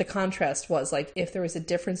what the contrast was, like if there was a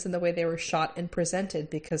difference in the way they were shot and presented,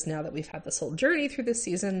 because now that we've had this whole journey through this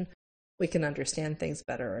season, we can understand things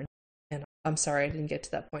better. And I'm sorry I didn't get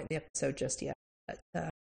to that point in the episode just yet, but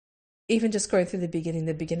even just going through the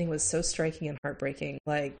beginning was so striking and heartbreaking,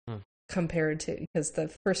 compared to, because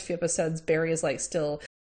the first few episodes, Barry is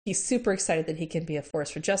he's super excited that he can be a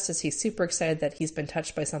force for justice. He's super excited that he's been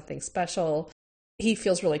touched by something special. He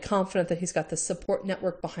feels really confident that he's got the support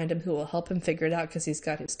network behind him who will help him figure it out, because he's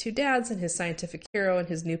got his 2 dads and his scientific hero and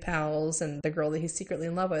his new pals and the girl that he's secretly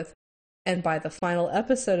in love with. And by the final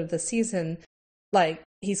episode of the season,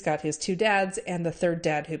 he's got his 2 dads and the 3rd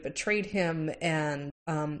dad who betrayed him, and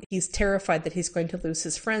he's terrified that he's going to lose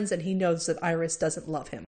his friends, and he knows that Iris doesn't love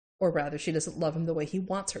him, or rather she doesn't love him the way he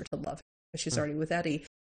wants her to love him, because she's already with Eddie.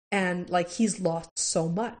 And he's lost so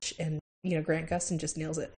much, and Grant Gustin just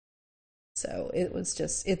nails it. So it was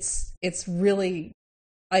just, it's really,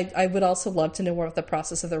 I would also love to know what the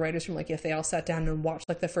process of the writers room, if they all sat down and watched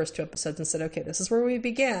the first 2 episodes and said, okay, this is where we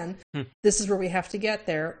began. This is where we have to get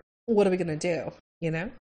there. What are we going to do?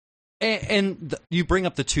 And you bring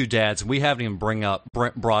up the 2 dads. We haven't even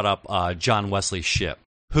brought up John Wesley Shipp,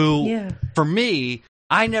 who, for me,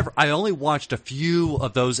 I only watched a few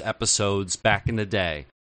of those episodes back in the day,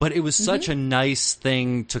 but it was such a nice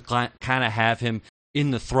thing to kind of have him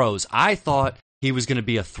in the throes. I thought he was going to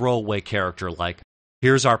be a throwaway character,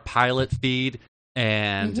 here's our pilot feed,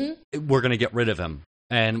 and we're going to get rid of him,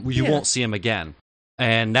 and you won't see him again.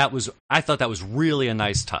 And I thought that was really a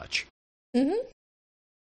nice touch.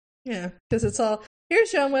 Yeah, because it's all,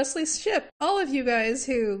 here's John Wesley Shipp. All of you guys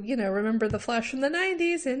who, remember the Flash from the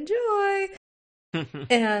 90s, enjoy!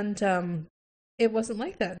 And it wasn't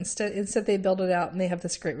like that. Instead they build it out, and they have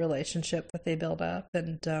this great relationship that they build up,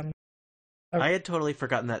 and I had totally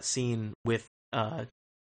forgotten that scene with John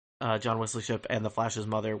Wesley Shipp and the Flash's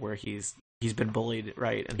mother, where he's been bullied,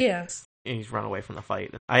 right? And he's run away from the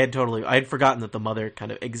fight. I had forgotten that the mother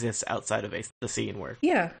kind of exists outside of the scene where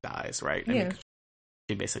he dies, right?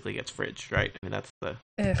 She basically gets fridged, right? I mean, that's the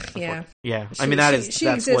yeah. I mean,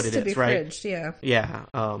 that's what it is, right? Fridged, yeah.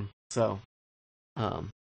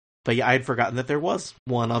 But I had forgotten that there was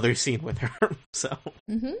one other scene with her. So,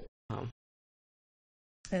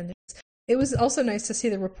 and it was also nice to see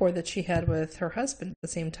the rapport that she had with her husband at the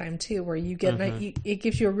same time too, where you get it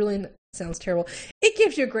gives you a really, sounds terrible, it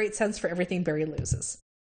gives you a great sense for everything Barry loses.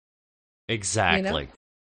 Exactly.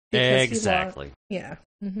 Exactly.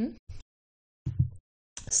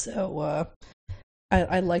 So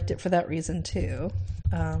I liked it for that reason too.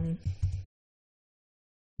 And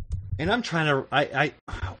I'm trying to,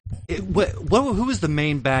 Who was the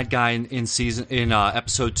main bad guy in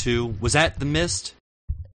episode 2? Was that the Mist?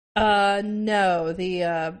 No,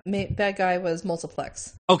 the bad guy was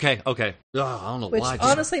Multiplex. Okay. Ugh, I don't know which why. Which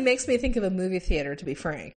honestly makes me think of a movie theater, to be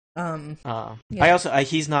frank. Yeah.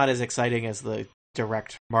 He's not as exciting as the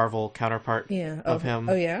direct Marvel counterpart of him.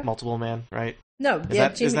 Oh yeah, Multiple Man, right? No,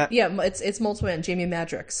 it's Multiple Man. Jamie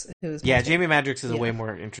Madrox, who's Jamie Madrox is a way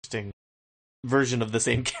more interesting version of the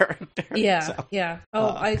same character. Yeah. Oh,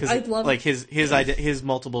 I love like his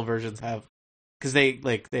multiple versions have. Because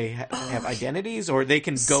they have identities, or they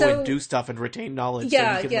can go and do stuff and retain knowledge.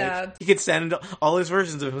 Yeah, he could send all his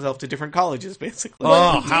versions of himself to different colleges, basically.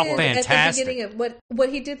 How fantastic! At the beginning of, what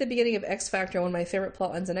he did at the beginning of X Factor, one of my favorite plot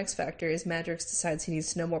lines in X Factor, is Madrox decides he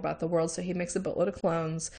needs to know more about the world, so he makes a boatload of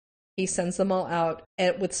clones. He sends them all out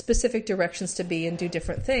with specific directions to be and do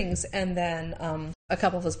different things, and then a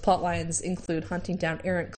couple of his plot lines include hunting down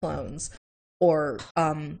errant clones, or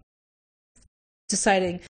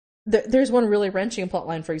deciding. There's one really wrenching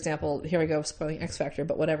plotline, for example. Here I go spoiling X Factor,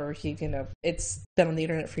 but whatever. It's been on the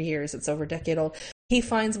internet for years. It's over a decade old. He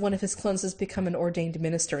finds one of his clones has become an ordained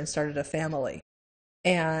minister and started a family.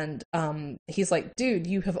 And he's like, dude,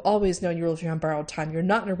 you have always known you were living on borrowed time. You're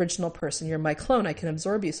not an original person. You're my clone. I can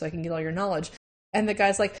absorb you so I can get all your knowledge. And the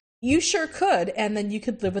guy's like, you sure could. And then you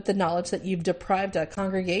could live with the knowledge that you've deprived a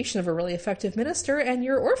congregation of a really effective minister and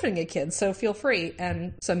you're orphaning a kid. So feel free.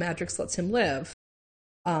 And so Madrox lets him live.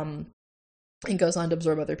 And goes on to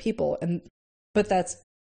absorb other people. But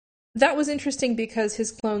that was interesting because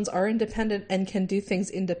his clones are independent and can do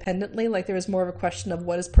things independently. Like, there was more of a question of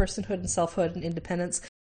what is personhood and selfhood and independence.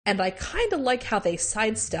 And I kind of like how they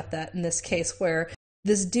sidestep that in this case, where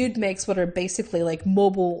this dude makes what are basically like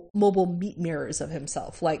mobile meat mirrors of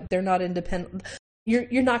himself. Like, they're not independent.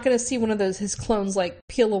 You're not going to see one of his clones like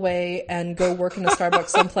peel away and go work in a Starbucks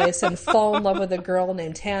someplace and fall in love with a girl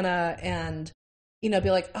named Tana and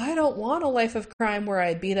be like, I don't want a life of crime where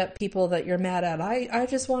I beat up people that you're mad at. I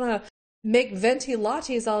just want to make venti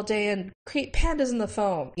lattes all day and create pandas in the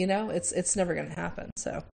foam. It's never going to happen.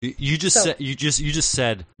 So you just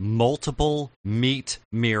said multiple meat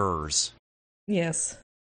mirrors. Yes,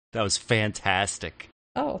 that was fantastic.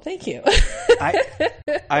 Oh, thank you.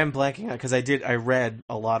 I'm blanking out because I read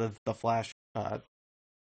a lot of the Flash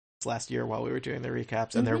last year while we were doing the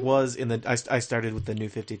recaps, and there was I started with the New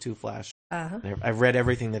 52 Flash. I've read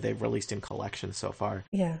everything that they've released in collections so far.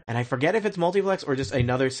 Yeah, and I forget if it's Multiplex or just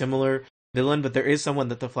another similar villain, but there is someone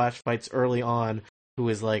that the Flash fights early on who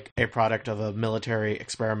is like a product of a military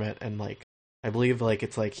experiment, and like I believe like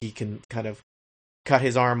it's like he can kind of cut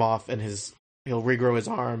his arm off and he'll regrow his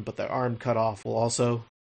arm, but the arm cut off will also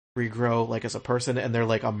regrow like as a person, and they're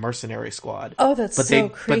like a mercenary squad. Oh, that's so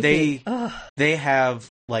creepy. But they have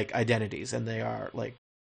like identities, and they are like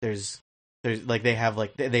there's like they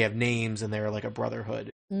have names, and they're like a brotherhood.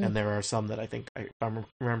 And there are some that I think, if I'm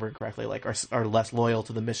remembering correctly, like are less loyal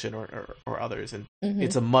to the mission or others, and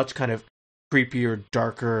it's a much kind of creepier,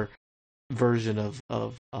 darker version of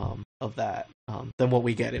that than what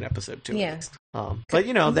we get in episode 2. Yeah. But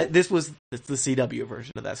that this was the CW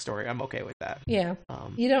version of that story. I'm okay with that. Yeah.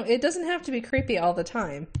 It doesn't have to be creepy all the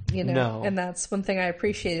time. No. And that's one thing I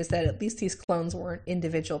appreciate, is that at least these clones weren't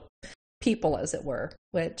individual people, as it were.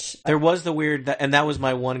 Which there was the weird and that was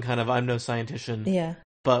my one kind of I'm no scientician. Yeah.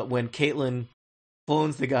 But when Caitlin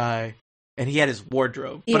clones the guy, and he had his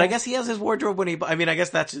wardrobe, but I guess he has his wardrobe when I guess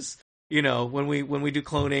that's just when we do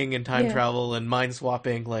cloning and time travel and mind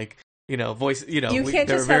swapping, like voice, you can't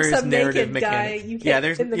just have some naked guy. You can't,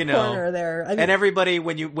 there's in the corner there. And everybody,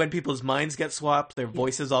 when people's minds get swapped, their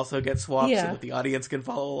voices also get swapped, so that the audience can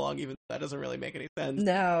follow along. Even though that doesn't really make any sense.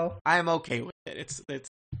 No, I'm okay with it.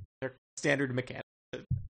 It's their standard mechanics to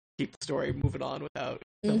keep the story moving on without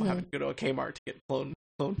them having to go to a Kmart to get clone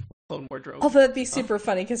wardrobe. Although that'd be super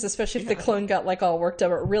funny, because especially if the clone got like all worked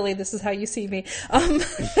up, really, this is how you see me.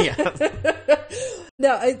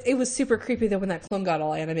 No, it was super creepy though when that clone got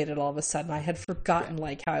all animated all of a sudden. I had forgotten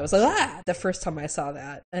like how I was like the first time I saw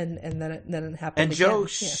that, and then it happened. And again. Joe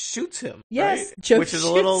shoots him. Yes, right? Joe, which is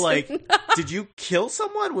a little like, did you kill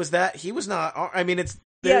someone? Was that he was not? I mean, it's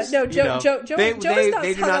Joe is not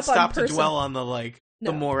they do not stop to dwell on the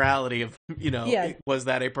No. the morality of, was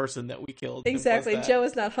that a person that we killed? Exactly. Joe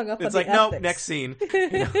is not hung up on the ethics. It's like, nope, next scene.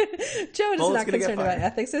 Joe is not concerned about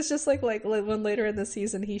ethics. It's just like when later in the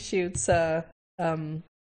season he shoots, I'm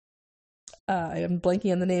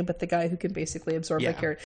blanking on the name, but the guy who can basically absorb the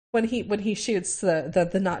character. When he shoots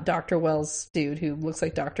the not Dr. Wells dude who looks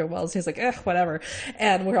like Dr. Wells, he's like, whatever.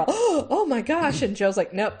 And we're all, oh my gosh. And Joe's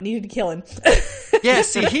like, nope, needed to kill him. Yeah,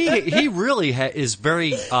 see, he really is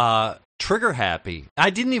very... trigger happy.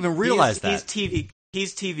 I didn't even realize that. He's TeeVee.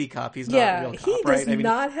 he's TV cop. He's not a real cop, he right? does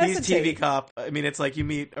not hesitate. He's TV cop. I mean, it's like you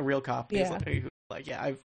meet a real cop. Yeah. He's like,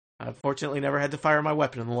 I've fortunately never had to fire my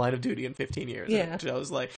weapon in the line of duty in 15 years. Yeah. And I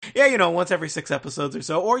was like, yeah, once every 6 episodes or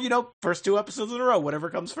so, or, first 2 episodes in a row,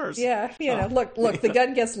 whatever comes first. Yeah, look, the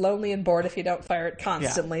gun gets lonely and bored if you don't fire it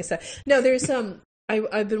constantly. Yeah. So, no, there's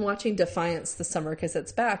I've been watching Defiance this summer because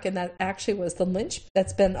it's back, and that actually was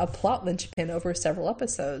that's been a plot linchpin over several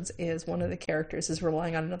episodes, is one of the characters is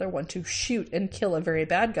relying on another one to shoot and kill a very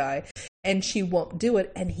bad guy, and she won't do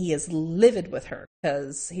it, and he is livid with her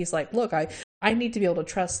because he's like, look, I need to be able to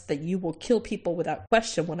trust that you will kill people without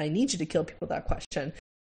question when I need you to kill people without question.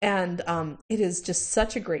 And it is just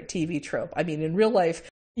such a great TV trope. I mean, in real life,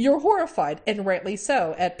 you're horrified, and rightly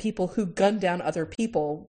so, at people who gun down other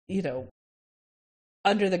people,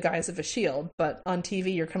 under the guise of a shield. But on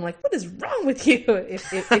TV, you're kind of like, what is wrong with you?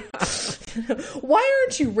 Why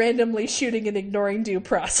aren't you randomly shooting and ignoring due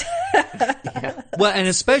process? Yeah. Well, and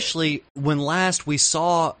especially when last we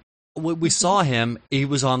saw him, he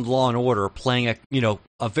was on Law and Order playing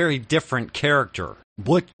a very different character.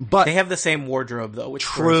 But they have the same wardrobe though, which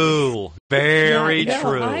true, very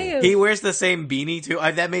true. He wears the same beanie too.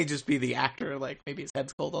 That may just be the actor. Like maybe his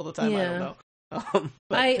head's cold all the time. Yeah. I don't know.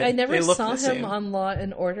 I never saw him on Law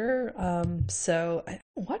and Order, so I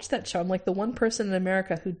don't watch that show. I'm like the one person in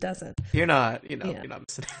America who doesn't. You're not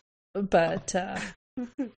missing. But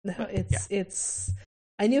no, it's.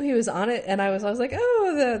 I knew he was on it, and I was like,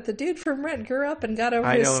 oh, the dude from Rent grew up and got over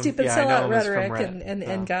his stupid sellout rhetoric,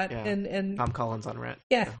 and got and Tom Collins on Rent.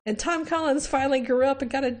 Yeah, and Tom Collins finally grew up and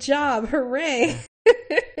got a job. Hooray!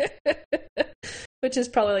 Which is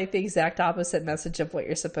probably like the exact opposite message of what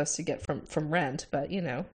you're supposed to get from Rent, but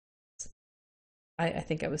I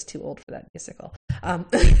think I was too old for that musical.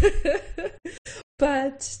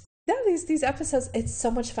 But yeah, these episodes, it's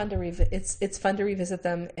so much fun to it's fun to revisit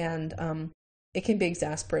them, and it can be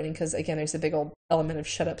exasperating because, again, there's a big old element of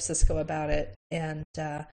shut up Cisco about it, and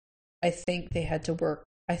I think they had to work.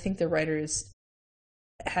 I think the writers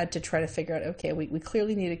had to try to figure out, okay, we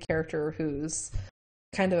clearly need a character who's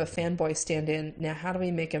kind of a fanboy stand-in. Now, how do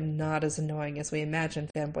we make him not as annoying as we imagine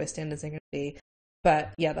fanboy stand-ins are going to be?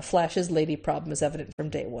 But yeah, the Flash's lady problem is evident from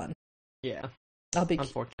day one. Yeah,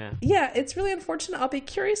 unfortunate. Yeah, it's really unfortunate. I'll be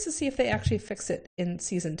curious to see if they actually fix it in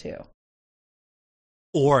season 2.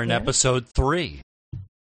 Or in episode 3.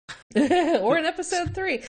 Or in episode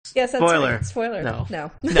 3. Yes, that's Spoiler. Right. Spoiler.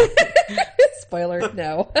 No. Spoiler,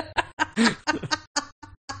 no.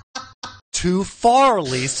 Too far,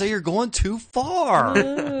 Lisa. You're going too far.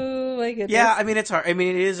 Oh, my goodness. Yeah, I mean, it's hard. I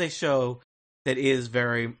mean, it is a show that is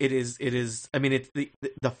very... It is... I mean, it's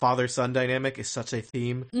the father-son dynamic is such a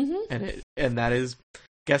theme. Mm-hmm. And that is...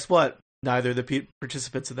 Guess what? Neither of the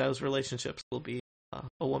participants in those relationships will be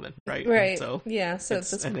a woman, right? Right. And so yeah. So it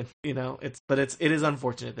is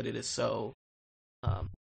unfortunate that it is so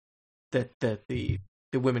that the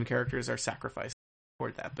women characters are sacrificed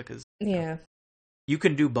for that, because you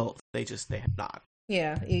can do both. They have not.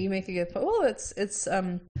 Yeah, you make a good point. Well, it's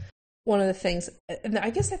one of the things, and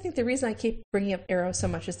I think the reason I keep bringing up Arrow so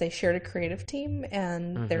much is they shared a creative team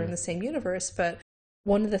and they're in the same universe. But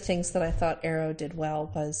one of the things that I thought Arrow did well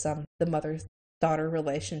was the mother-daughter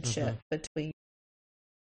relationship between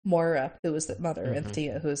Moira, who was the mother, and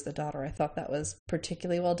Thea, who was the daughter. I thought that was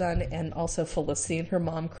particularly well done, and also Felicity and her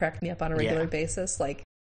mom cracked me up on a regular basis. Like,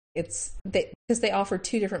 because they offer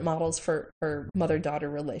 2 different models for mother-daughter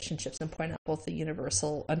relationships and point out both the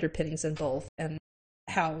universal underpinnings in both, and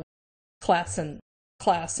how class and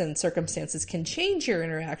circumstances can change your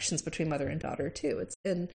interactions between mother and daughter too.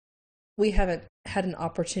 And we haven't had an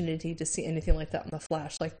opportunity to see anything like that in The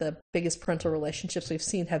Flash. Like, the biggest parental relationships we've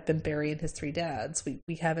seen have been Barry and his 3 dads.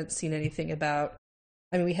 We haven't seen anything about...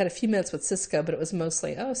 I mean, we had a few minutes with Cisco, but it was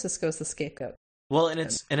mostly, Cisco's the scapegoat. Well, and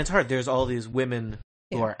it's hard. There's all these women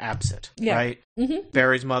who are absent, right? Mm-hmm.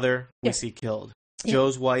 Barry's mother, we see killed.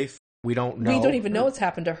 Joe's wife, we don't know. We don't even know what's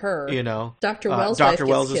happened to her. Dr. Wells'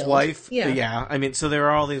 Wells's wife. Yeah. I mean, so there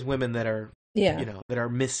are all these women that are... that are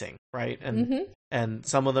missing, right? And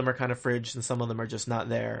some of them are kind of fridged, and some of them are just not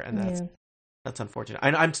there, and that's unfortunate.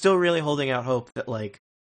 I'm still really holding out hope that, like,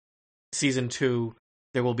 season 2,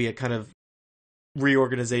 there will be a kind of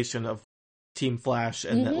reorganization of Team Flash,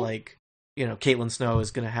 and that, like, Caitlin Snow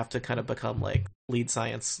is going to have to kind of become, like, lead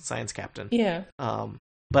science captain. Yeah.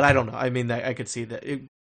 But I don't know. I mean, I could see that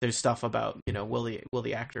there's stuff about, will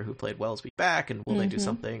the actor who played Wells be back, and will they do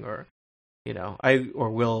something, or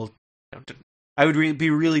I would be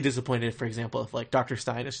really disappointed, for example, if, like, Dr.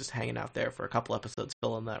 Stein is just hanging out there for a couple episodes,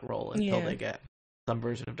 filling that role until they get some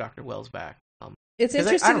version of Dr. Wells back. It's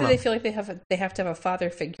interesting that they feel like they have to have a father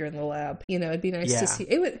figure in the lab. It'd be nice to see.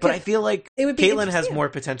 But I feel like Caitlin has more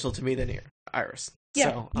potential to me than Iris.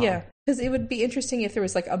 Yeah, because it would be interesting if there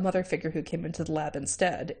was like a mother figure who came into the lab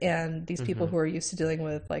instead, and these people who are used to dealing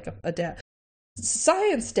with like a dad,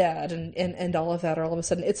 science dad, and all of that, are all of a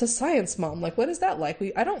sudden it's a science mom. Like, what is that like?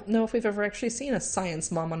 I don't know if we've ever actually seen a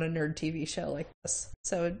science mom on a nerd TV show like this.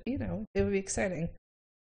 So it would be exciting.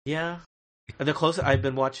 Yeah, the closest I've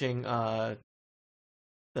been watching the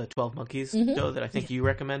 12 Monkeys show that I think you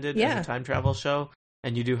recommended as a time travel show,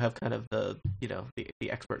 and you do have kind of the the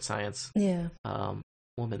expert science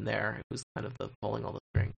woman there who's kind of pulling all the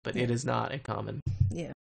strings, but it is not a common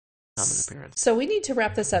appearance. So we need to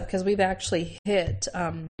wrap this up because we've actually hit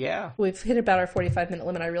we've hit about our 45-minute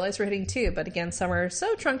limit. I realize we're hitting 2, but again, some are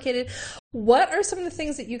so truncated. What are some of the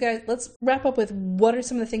things that you guys, let's wrap up with, what are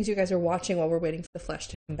some of the things you guys are watching while we're waiting for the Flash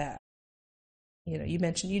to come back?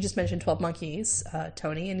 You just mentioned 12 Monkeys.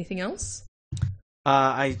 Tony, anything else?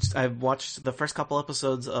 I've watched the first couple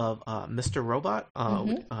episodes of Mr. Robot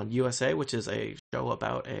on USA, which is a show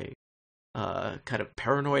about a kind of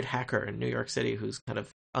paranoid hacker in New York City who's kind of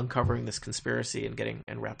uncovering this conspiracy and getting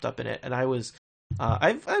wrapped up in it. And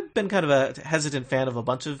I've been kind of a hesitant fan of a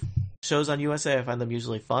bunch of shows on USA. I find them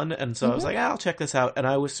usually fun, and so I was like, I'll check this out. And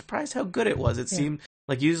I was surprised how good it was. It seemed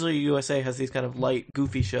like usually USA has these kind of light,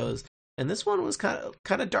 goofy shows, and this one was kind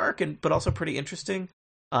of dark but also pretty interesting.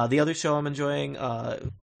 The other show I'm enjoying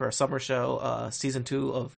for a summer show, season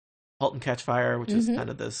 2 of *Halt and Catch Fire*, which is kind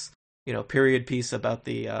of this period piece about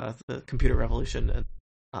the computer revolution, and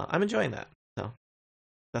I'm enjoying that. So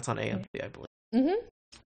that's on AMC, I believe.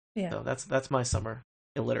 Yeah. So that's my summer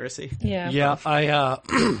illiteracy. Yeah.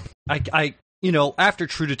 I after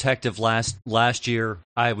True Detective last year,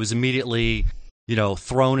 I was immediately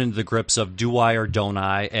thrown into the grips of do I or don't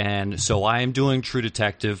I, and so I am doing True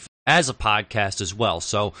Detective as a podcast as well.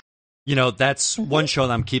 So, that's one show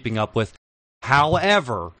that I'm keeping up with.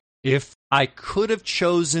 However, if I could have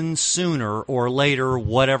chosen sooner or later,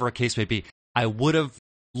 whatever the case may be, I would have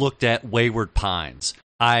looked at Wayward Pines.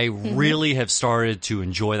 I really have started to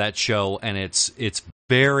enjoy that show, and it's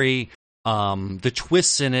very the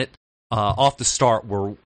twists in it off the start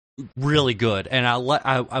were really good, and I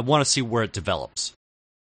want to see where it develops.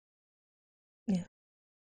 Yeah.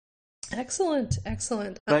 Excellent.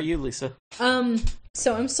 What about you, Lisa?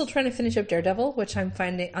 So I'm still trying to finish up Daredevil, which I'm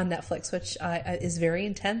finding on Netflix, which is very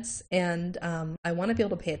intense, and I want to be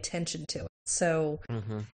able to pay attention to it. So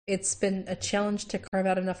it's been a challenge to carve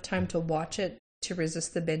out enough time to watch it, to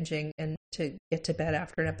resist the binging, and to get to bed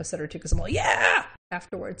after an episode or two, because I'm all,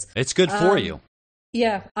 afterwards. It's good for you.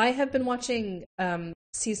 Yeah, I have been watching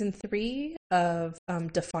season 3 of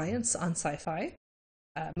Defiance on Sci-Fi,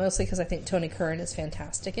 mostly because I think Tony Curran is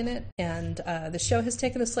fantastic in it, and the show has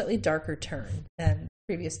taken a slightly darker turn than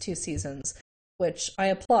previous 2 seasons, which I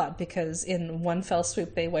applaud, because in one fell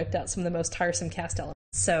swoop they wiped out some of the most tiresome cast elements,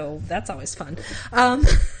 so that's always fun.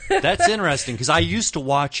 That's interesting, because I used to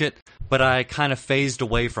watch it, but I kind of phased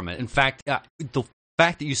away from it. In fact, the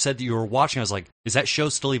fact that you said that you were watching, I was like, is that show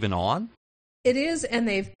still even on? It is, and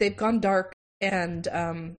they've gone dark, and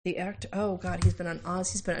the actor, oh god, he's been on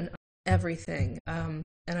Oz, he's been on everything, and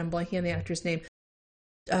I'm blanking on the actor's name.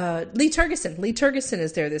 Lee Tergesen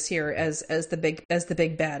is there this year as the big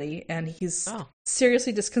baddie, and he's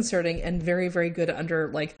seriously disconcerting and very, very good under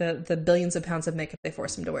like the billions of pounds of makeup they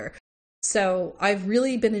force him to wear. So I've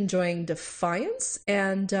really been enjoying Defiance,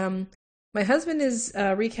 and my husband is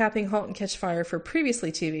recapping *Halt and Catch Fire* for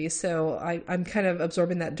previously TeeVee, so I'm kind of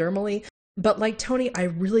absorbing that dermally. But like Tony, I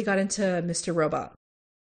really got into Mr. Robot,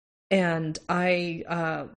 and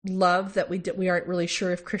I love that we aren't really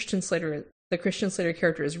sure if the Christian Slater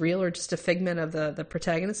character is real or just a figment of the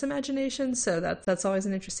protagonist's imagination. So that's always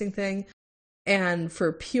an interesting thing. And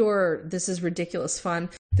for pure, this is ridiculous fun,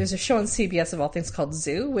 there's a show on CBS of all things called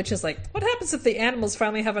Zoo, which is like, what happens if the animals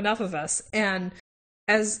finally have enough of us? And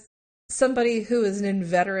as somebody who is an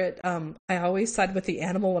inveterate, I always side with the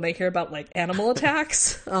animal when I hear about like animal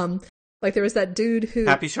attacks. Like there was that dude who...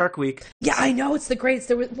 Happy Shark Week. Yeah, I know, it's the greats.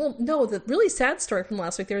 The really sad story from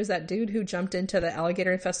last week, there was that dude who jumped into the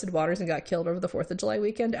alligator-infested waters and got killed over the 4th of July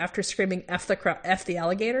weekend after screaming, F the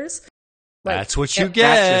alligators. Like, that's what you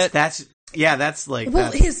get. That's like...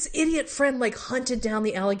 Well, his idiot friend, like, hunted down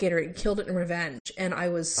the alligator and killed it in revenge. And I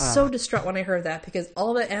was so distraught when I heard that, because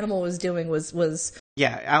all that animal was doing was...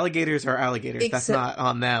 Yeah, alligators are alligators. That's not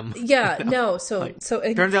on them. Yeah, no. So,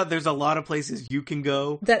 like, turns out there's a lot of places you can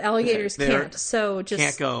go that alligators can't. So just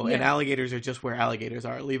can't go, and alligators are just where alligators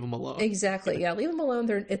are. Leave them alone. Exactly. Yeah, leave them alone.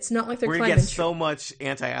 It's not like they're climbing. We get so much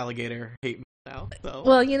anti-alligator hate. now. So.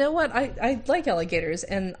 Well, you know what? I like alligators,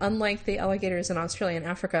 and unlike the alligators in Australia and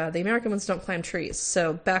Africa, the American ones don't climb trees,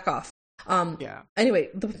 so back off. Yeah. Anyway,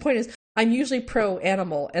 the point is, I'm usually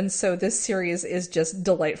pro-animal, and so this series is just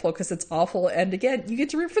delightful because it's awful, and again, you get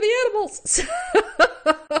to root for the animals!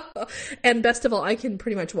 And best of all, I can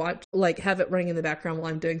pretty much have it running in the background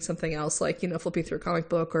while I'm doing something else, like, flipping through a comic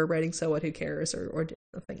book or writing So What, Who Cares, or doing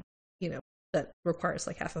something, that requires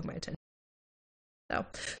like half of my attention.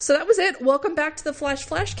 So that was it. Welcome back to the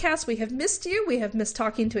Flashcast. We have missed you. We have missed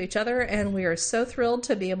talking to each other, and we are so thrilled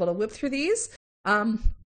to be able to whip through these.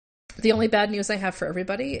 The only bad news I have for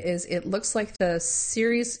everybody is it looks like the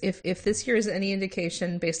series, if this year is any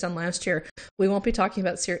indication based on last year, we won't be talking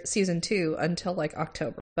about season 2 until like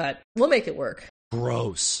October, but we'll make it work.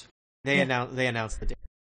 Gross. They announced the date.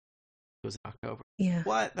 It was in October. Yeah.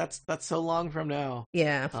 What? That's so long from now.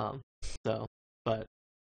 Yeah. But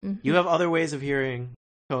you have other ways of hearing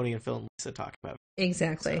Tony and Phil and Lisa talk about it.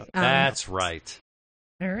 Exactly. So, that's right.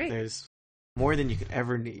 All right. There's more than you could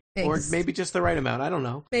ever need, or maybe just the right amount. I don't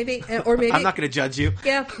know. Maybe I'm not going to judge you.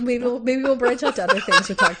 Yeah, maybe we'll branch out to other things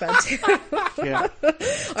we talk about too. Yeah.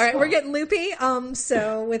 All right, we're getting loopy.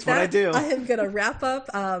 So with That's that, what I am going to wrap up.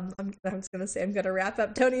 I'm going to wrap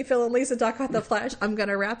up. Tony, Phil, and Lisa talk about the Flash. I'm going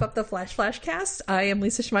to wrap up the Flashcast. I am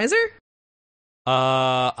Lisa Schmeiser.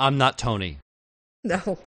 I'm not Tony.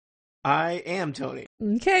 No. I am Tony.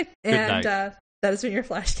 Okay, Good night. That has been your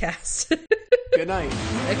Flashcast. Good night.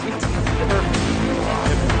 Thank you.